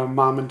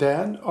mom and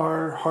dad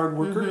are hard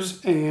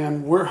workers,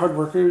 and we're hard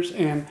workers,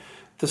 and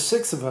the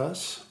 6 of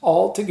us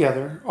all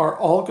together are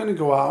all going to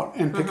go out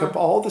and pick up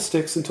all the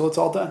sticks until it's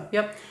all done.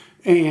 Yep.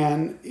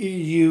 And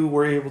you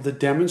were able to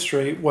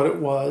demonstrate what it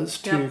was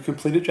to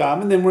complete a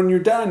job. And then when you're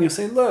done, you'll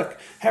say, look,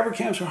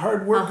 Haverkamps are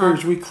hard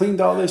workers. We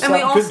cleaned all this up. And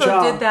we Good job.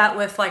 also did that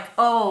with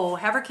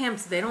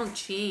Haverkamps, they don't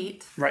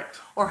cheat. Right.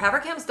 Or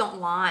Haverkamps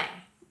don't lie.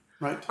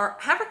 Right. Or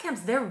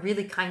Haverkamps, they're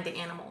really kind to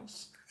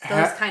animals.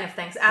 Those kind of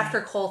things.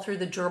 After Cole threw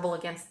the gerbil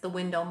against the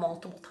window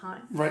multiple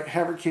times. Right.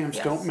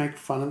 Haverkamps don't make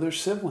fun of their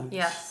siblings.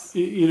 Yes.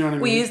 You know what I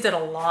mean? We used it a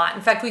lot.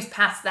 In fact, we've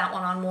passed that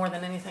one on more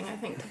than anything, I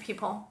think, to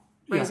people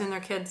raising their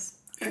kids.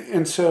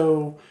 And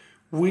so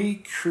we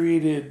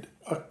created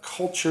a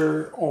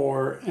culture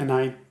or an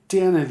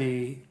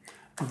identity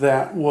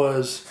that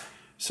was,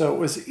 so it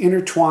was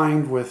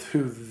intertwined with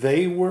who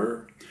they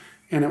were,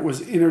 and it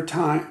was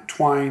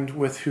intertwined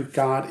with who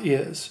God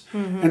is.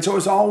 And so it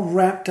was all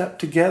wrapped up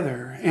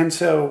together. And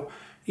so,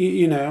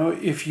 you know,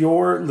 if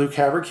you're Luke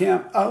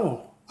Haverkamp,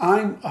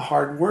 I'm a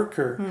hard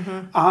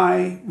worker.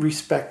 I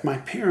respect my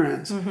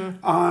parents.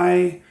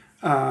 I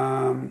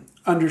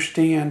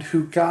understand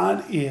who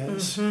God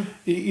is.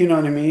 You know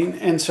what I mean?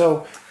 And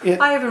so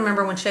I even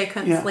remember when Shay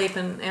couldn't sleep,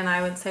 and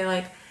I would say,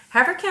 like,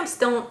 Haverkamps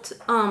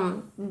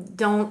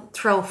don't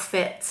throw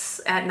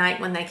fits at night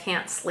when they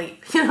can't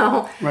sleep, you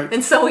know? Right.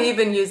 And so we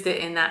even used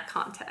it in that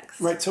context.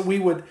 Right. So we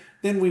would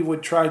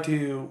try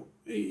to,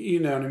 you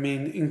know what I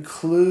mean,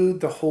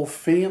 include the whole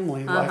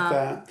family like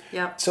that.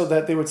 Yep. So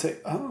that they would say,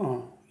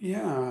 oh,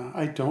 yeah,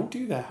 I don't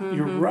do that.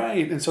 You're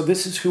right. And so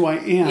this is who I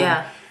am.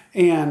 Yeah.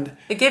 And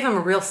it gave them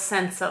a real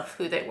sense of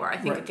who they were. I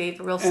think it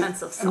gave a real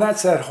sense of self. And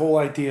that's that whole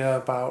idea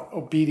about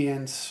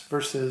obedience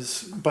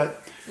versus,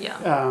 but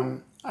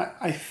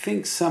I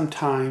think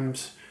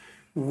sometimes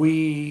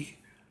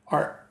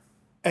our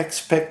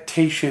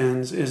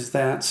expectations is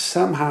that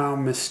somehow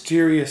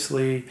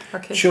mysteriously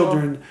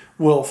children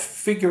will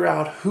figure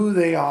out who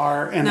they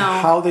are and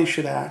how they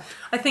should act.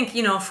 I think,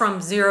 you know,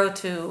 from 0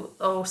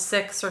 to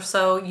 6 or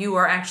so, you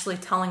are actually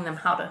telling them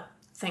how to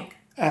think.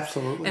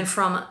 Absolutely. And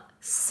from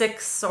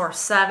 6 or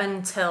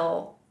 7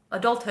 till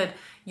adulthood,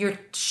 you're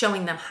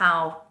showing them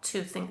how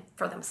to think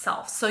for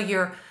themselves. So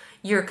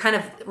you're kind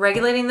of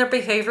regulating their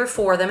behavior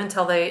for them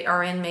until they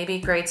are in maybe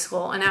grade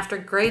school. And after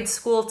grade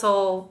school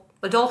till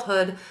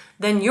adulthood,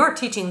 then you're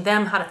teaching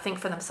them how to think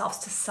for themselves,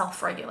 to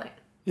self-regulate.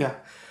 Yeah.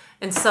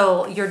 And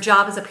so your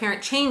job as a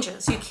parent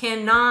changes. You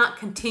cannot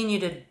continue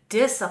to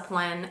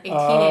discipline a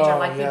teenager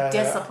like you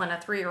discipline a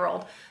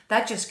 3-year-old.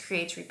 That just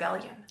creates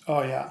rebellion.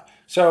 Oh, yeah.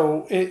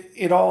 So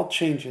it all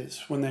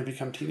changes when they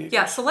become teenagers.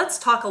 Yeah, so let's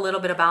talk a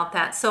little bit about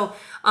that. So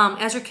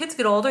as your kids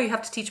get older, you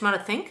have to teach them how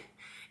to think.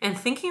 And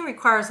thinking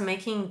requires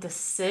making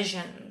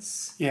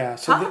decisions. Yeah.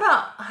 So Talk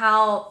about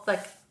how,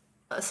 like,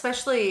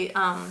 especially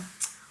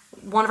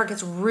one of our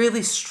kids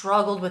really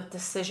struggled with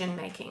decision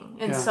making.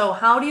 And so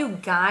how do you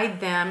guide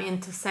them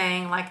into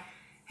saying, like,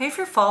 hey, if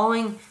you're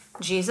following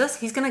Jesus,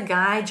 he's going to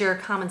guide your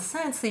common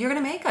sense so you're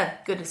going to make a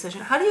good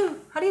decision. How do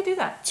you do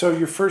that? So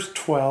your first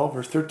 12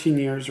 or 13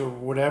 years or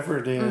whatever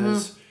it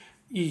is,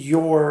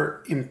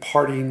 you're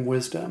imparting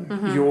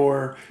wisdom. You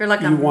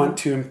want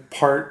to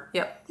impart,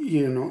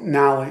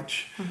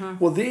 knowledge.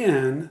 Well,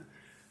 then,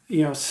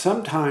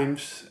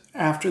 sometimes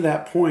after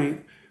that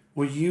point,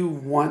 you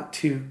want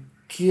to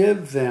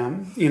give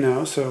them,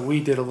 so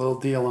we did a little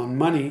deal on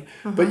money,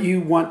 but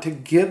you want to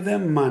give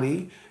them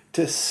money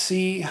to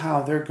see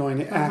how they're going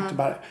to act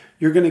about it.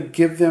 You're going to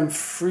give them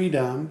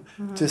freedom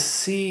to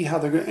see how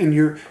they're going to, and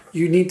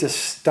you need to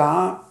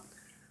stop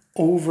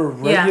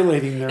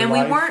over-regulating their life. And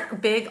we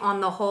weren't big on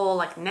the whole,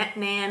 like, net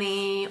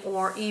nanny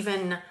or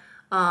even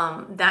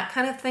that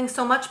kind of thing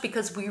so much,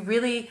 because we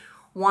really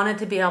wanted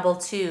to be able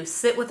to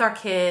sit with our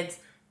kids,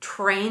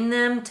 train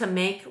them to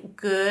make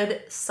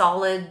good,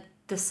 solid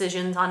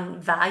decisions on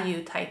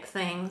value type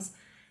things,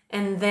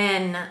 and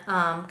then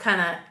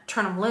kind of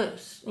turn them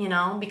loose,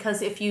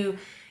 because if you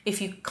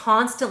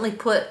constantly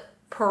put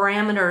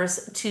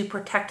parameters to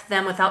protect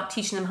them without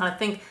teaching them how to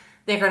think,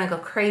 they're going to go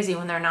crazy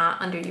when they're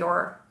not under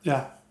your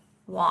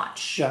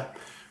watch. Yeah.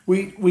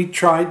 We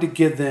tried to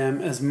give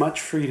them as much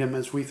freedom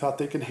as we thought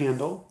they could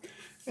handle.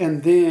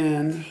 And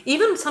then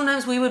even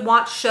sometimes we would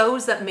watch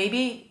shows that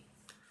maybe,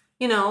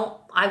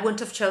 I wouldn't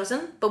have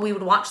chosen, but we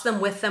would watch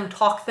them with them,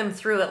 talk them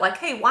through it. Like,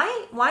 hey,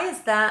 why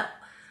is that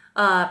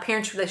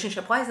parents'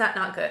 relationship, why is that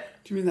not good?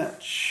 Do you mean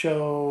that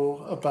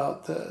show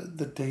about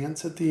the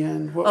dance at the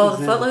end? What was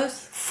the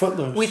Footloose?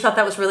 Footloose. We thought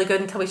that was really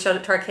good until we showed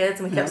it to our kids,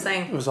 and we kept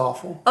saying, it was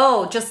awful.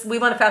 Oh, we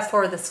want to fast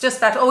forward this.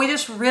 We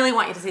just really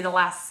want you to see the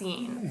last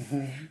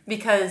scene.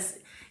 Because,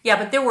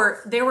 but there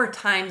were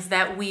times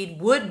that we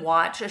would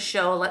watch a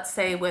show, let's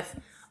say with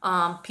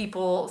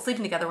people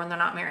sleeping together when they're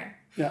not married.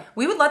 Yeah.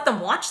 We would let them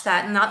watch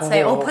that and not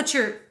say,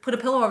 put a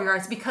pillow over your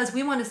eyes, because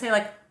we wanted to say,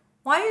 like,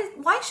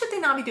 why should they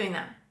not be doing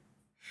that?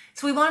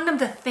 So we wanted them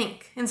to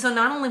think. And so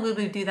not only would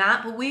we do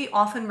that, but we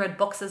often read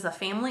books as a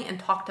family and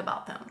talked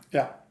about them.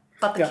 Yeah.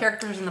 About the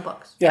characters in the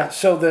books. Yeah.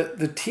 So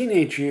the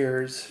teenage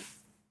years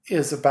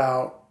is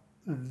about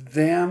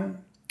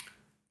them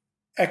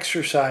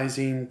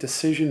exercising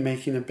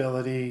decision-making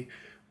ability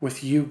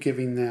with you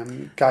giving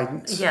them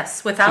guidance.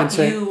 Yes, without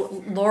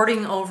you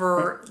lording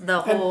over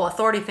the whole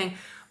authority thing,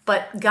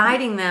 but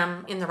guiding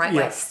them in the right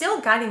way. Still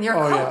guiding. You're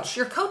a coach.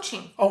 You're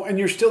coaching. Oh, and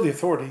you're still the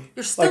authority.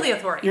 You're still the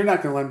authority. You're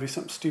not going to let them do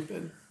something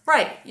stupid.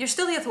 Right. You're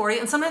still the authority,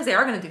 and sometimes they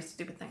are going to do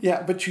stupid things.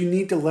 Yeah, but you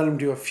need to let them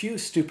do a few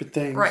stupid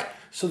things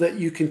so that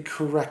you can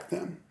correct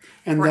them.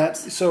 And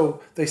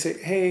so they say,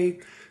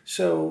 hey,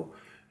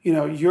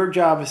 your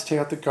job is to take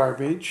out the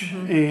garbage,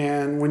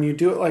 and when you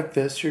do it like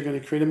this, you're going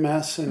to create a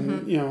mess,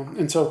 and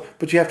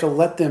but you have to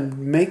let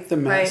them make the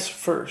mess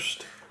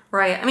first.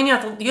 Right. I mean, you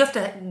have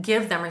to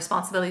give them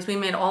responsibilities. We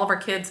made all of our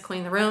kids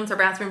clean the rooms, their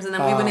bathrooms, and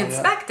then we would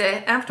inspect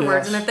it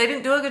afterwards. Yes. And if they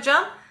didn't do a good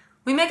job,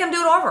 we make them do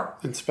it over.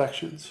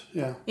 Inspections.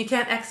 Yeah. You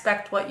can't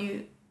expect what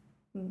you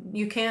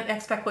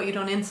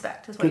don't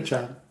inspect. Is what good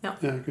job. Yeah,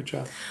 good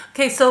job.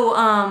 Okay, so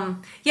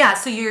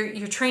so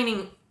your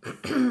training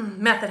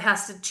method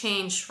has to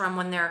change from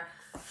when they're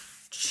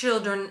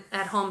children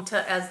at home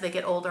to as they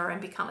get older and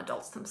become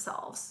adults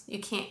themselves. You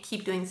can't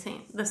keep doing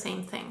the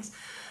same things.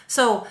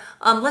 So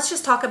let's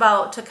just talk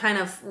about, to kind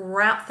of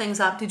wrap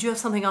things up. Did you have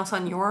something else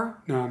on your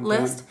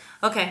list?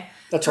 Done. Okay.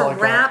 That's all I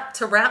got.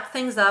 To wrap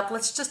things up,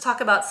 let's just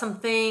talk about some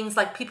things.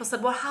 Like, people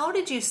said, well, how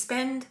did you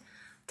spend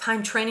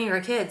time training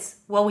your kids?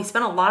 Well, we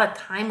spent a lot of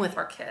time with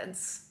our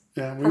kids.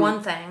 Yeah. For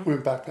one thing. We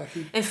went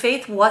backpacking. And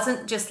faith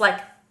wasn't just like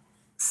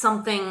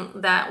something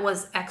that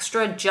was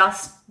extra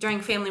just during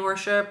family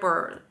worship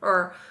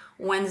or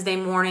Wednesday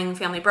morning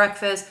family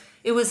breakfast.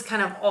 It was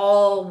kind of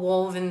all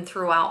woven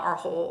throughout our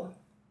whole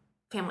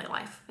family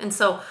life. And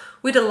so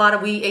we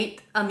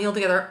ate a meal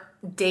together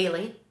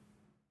daily.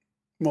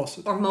 Most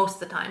of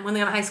the time. When they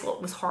got to high school,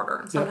 it was harder.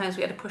 And sometimes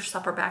we had to push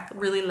supper back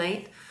really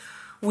late.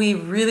 We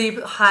really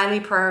highly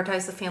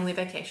prioritized the family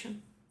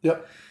vacation.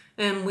 Yep.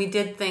 And we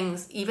did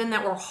things even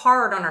that were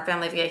hard on our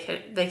family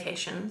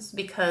vacations,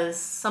 because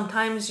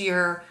sometimes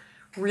your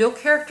real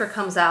character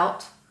comes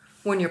out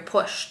when you're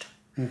pushed.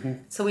 Mm-hmm.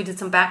 So we did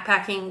some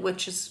backpacking,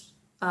 which is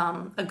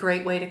a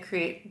great way to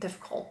create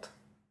difficult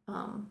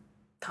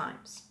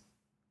times.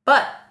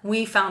 But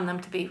we found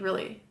them to be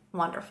really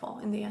wonderful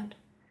in the end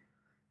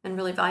and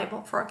really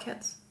valuable for our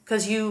kids,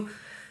 because you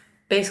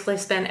basically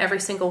spend every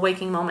single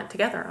waking moment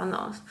together on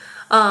those.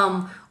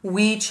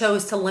 We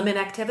chose to limit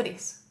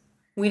activities.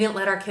 We didn't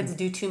let our kids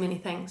do too many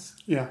things.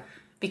 Yeah.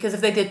 Because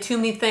if they did too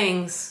many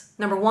things,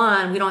 number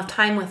one, we don't have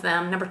time with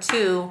them. Number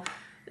two,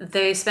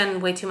 they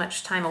spend way too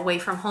much time away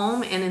from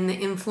home and in the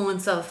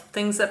influence of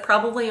things that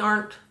probably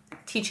aren't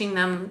teaching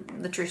them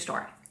the true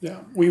story.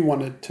 Yeah, we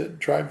wanted to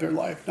drive their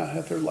life, not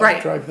have their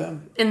life drive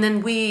them. And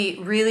then we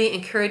really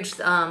encouraged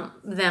them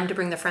to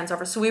bring their friends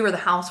over. So we were the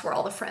house where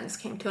all the friends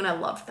came to, and I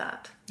loved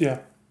that. Yeah.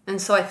 And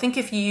so I think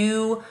if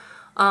you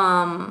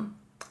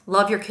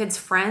love your kids'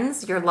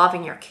 friends, you're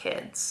loving your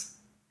kids.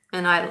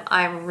 And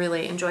I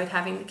really enjoyed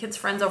having the kids'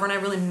 friends over, and I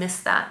really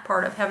missed that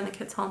part of having the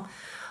kids home.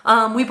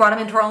 We brought them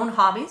into our own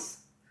hobbies.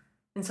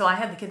 And so I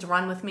had the kids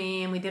run with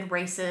me, and we did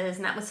races,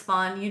 and that was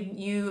fun.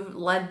 You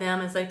led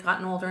them as they've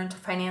gotten older into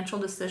financial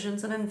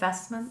decisions and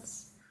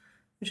investments,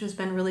 which has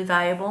been really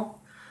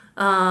valuable.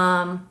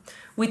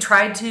 We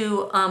tried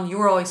to, you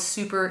were always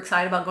super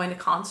excited about going to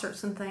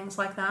concerts and things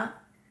like that.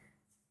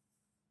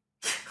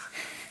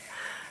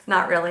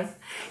 Not really.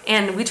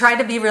 And we tried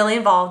to be really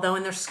involved, though,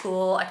 in their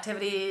school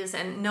activities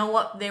and know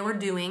what they were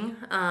doing.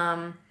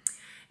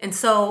 And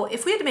so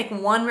if we had to make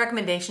one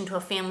recommendation to a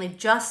family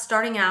just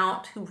starting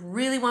out who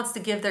really wants to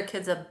give their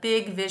kids a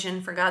big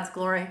vision for God's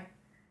glory,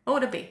 what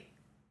would it be?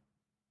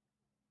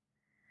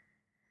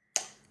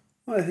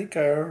 Well, I think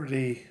I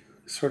already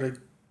sort of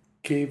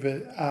gave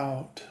it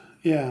out.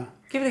 Yeah.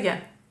 Give it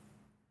again.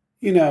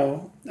 You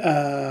know,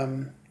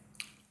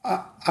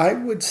 I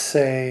would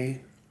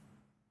say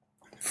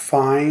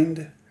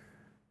find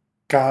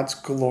God's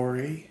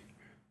glory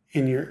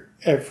in your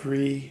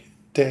everyday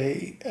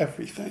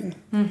everything.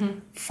 Mm-hmm.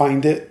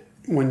 Find it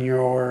when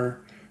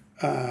you're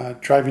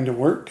driving to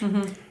work.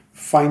 Mm-hmm.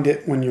 Find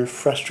it when you're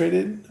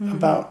frustrated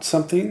about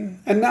something,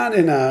 and not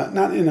in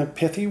a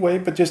pithy way,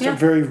 but just a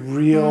very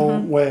real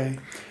way.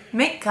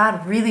 Make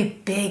God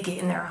really big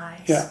in their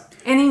eyes. Yeah,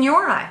 and in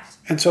your eyes.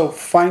 And so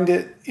find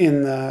it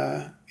in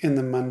the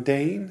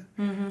mundane.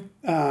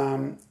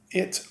 Mm-hmm.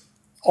 It's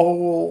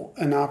all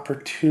an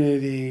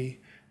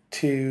opportunity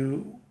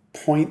to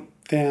point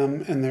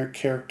them and their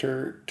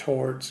character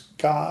towards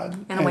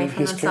God and away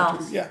from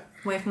themselves. Character. Yeah,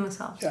 away from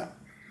themselves. Yeah,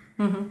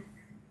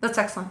 That's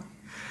excellent.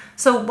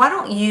 So why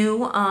don't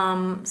you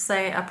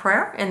say a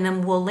prayer, and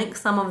then we'll link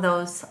some of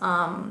those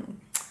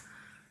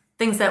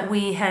things that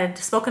we had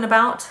spoken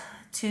about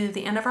to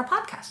the end of our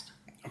podcast.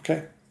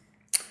 Okay.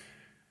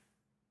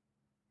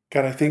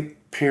 God, I think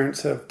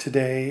parents of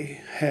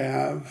today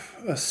have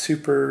a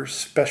super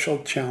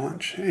special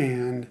challenge,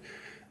 and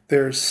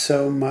there's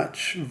so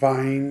much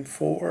vying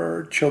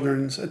for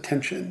children's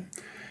attention.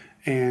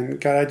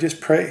 And God, I just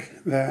pray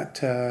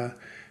that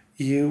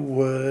you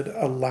would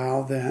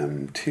allow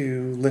them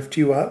to lift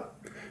you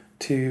up,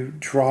 to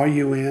draw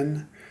you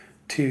in,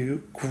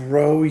 to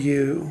grow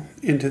you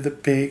into the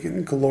big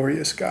and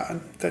glorious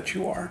God that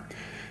you are.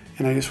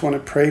 And I just want to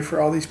pray for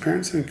all these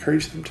parents and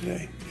encourage them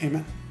today.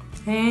 Amen.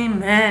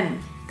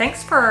 Amen.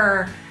 Thanks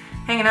for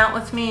hanging out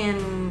with me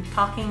and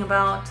talking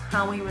about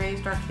how we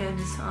raised our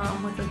kids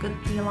with a good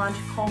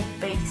theological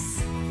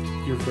base.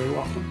 You're very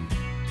welcome.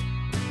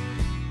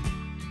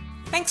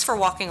 Thanks for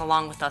walking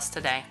along with us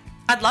today.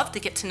 I'd love to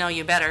get to know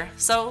you better,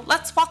 so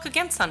let's walk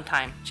again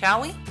sometime,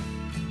 shall we?